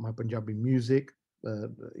 My Punjabi music,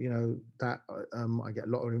 that I get a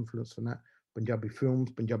lot of influence from that. Punjabi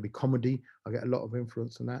films, Punjabi comedy, I get a lot of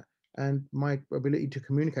influence from that. And my ability to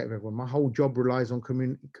communicate with everyone. My whole job relies on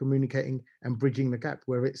communicating and bridging the gap,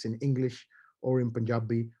 whether it's in English or in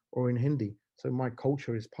Punjabi or in Hindi. So my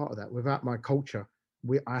culture is part of that. Without my culture,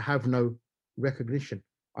 I have no recognition.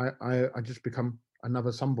 I just become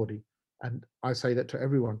another somebody. And I say that to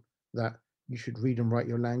everyone that you should read and write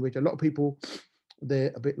your language. A lot of people,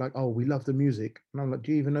 they're a bit like, oh, we love the music. And I'm like,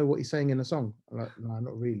 do you even know what he's saying in the song? I'm like, no,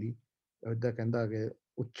 not really.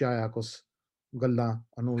 Uchayakos, Galla,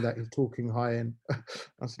 and all that. He's talking high. And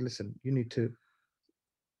I said, listen, you need to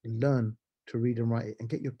learn to read and write it and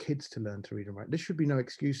get your kids to learn to read and write. There should be no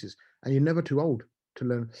excuses. And you're never too old to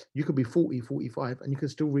learn. You could be 40, 45, and you can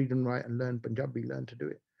still read and write and learn Punjabi, learn to do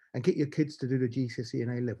it. And get your kids to do the GCSE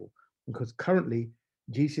and A level. Because currently,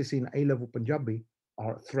 GCSE and A level Punjabi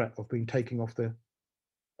are a threat of being taken off the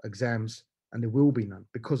exams, and there will be none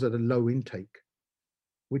because of the low intake,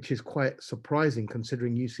 which is quite surprising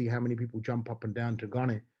considering you see how many people jump up and down to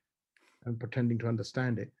Ghana and pretending to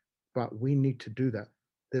understand it. But we need to do that.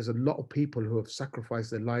 There's a lot of people who have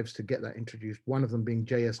sacrificed their lives to get that introduced. One of them being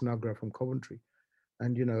J.S. Nagra from Coventry,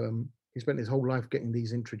 and he spent his whole life getting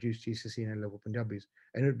these introduced GCSE and A-level Punjabis,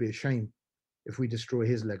 and it'd be a shame if we destroy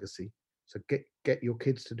his legacy. So get your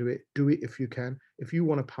kids to do it. Do it if you can. If you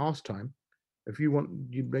want a pastime, If you want,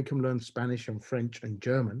 you make them learn Spanish and French and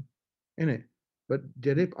German, innit? But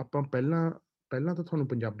ਜਿਹੜੇ ਆਪਾਂ ਪਹਿਲਾਂ ਤਾਂ ਤੁਹਾਨੂੰ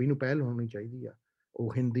ਪੰਜਾਬੀ ਨੂੰ ਪਹਿਲ ਹੋਣੀ ਚਾਹੀਦੀ ਆ,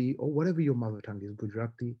 or Hindi, or whatever your mother tongue is,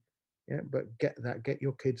 Gujarati. Yeah, but get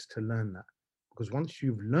your kids to learn that, because once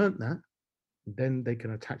you've learned that, then they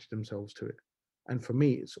can attach themselves to it. And for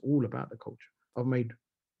me, it's all about the culture. I've made,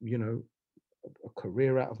 you know, a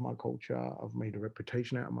career out of my culture. I've made a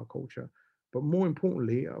reputation out of my culture. But more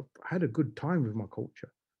importantly, I've had a good time with my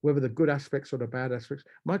culture, whether the good aspects or the bad aspects.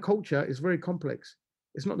 My culture is very complex.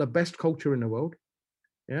 It's not the best culture in the world.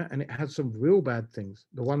 Yeah. And it has some real bad things.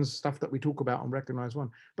 The ones stuff that we talk about on Recognize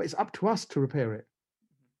One. But it's up to us to repair it.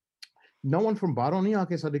 No one from ਬਾਹਰੋਂ ਨਹੀਂ ਆ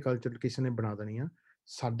ਕੇ ਸਾਡੇ culture ਕਿਸੇ ਨੇ ਬਣਾ ਦੇਣੀ ਆ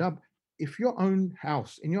ਸਾਡਾ if your own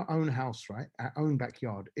house in your own house, right, our own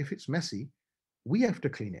backyard, if it's messy, we have to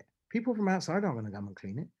clean it. People from outside aren't going to come and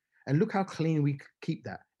clean it. And look how clean we keep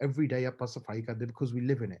that every day up because we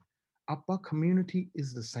live in it. Our community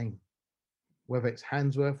is the same, whether it's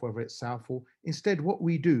Handsworth, whether it's Southall. Instead, what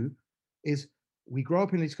we do is we grow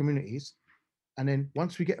up in these communities, and then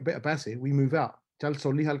once we get a bit of passive, we move out. Chal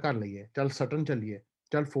Solihull kar liye, chal Sutton chaliye,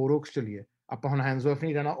 chal Four Oaks chaliye. Aapa hun Handsworth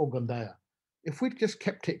nahi rehna, oh ganda hai. If we'd just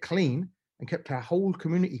kept it clean and kept our whole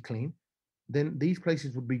community clean, then these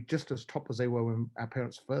places would be just as top as they were when our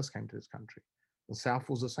parents first came to this country. The South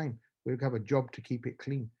was the same. We have a job to keep it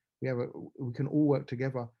clean. We can all work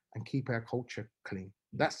together and keep our culture clean.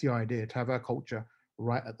 That's the idea, to have our culture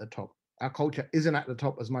right at the top. Our culture isn't at the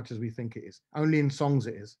top as much as we think it is. Only in songs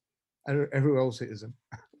it is. Everywhere else it isn't.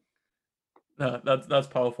 No, that's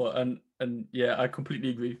powerful, and yeah, I completely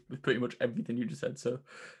agree with pretty much everything you just said. So,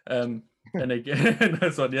 and again,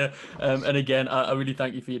 nice one, yeah. And again, I really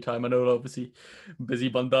thank you for your time. I know obviously busy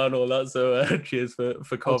banda and all that, so cheers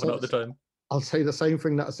for carving out the time. I'll say the same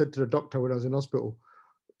thing that I said to the doctor when I was in hospital.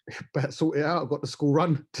 Better sort it out. I've got the school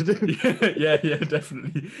run to do. yeah,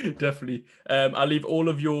 definitely. I'll leave all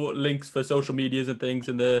of your links for social medias and things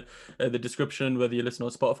in the description, whether you listen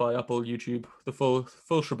on Spotify, Apple, YouTube, the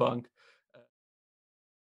full shebang.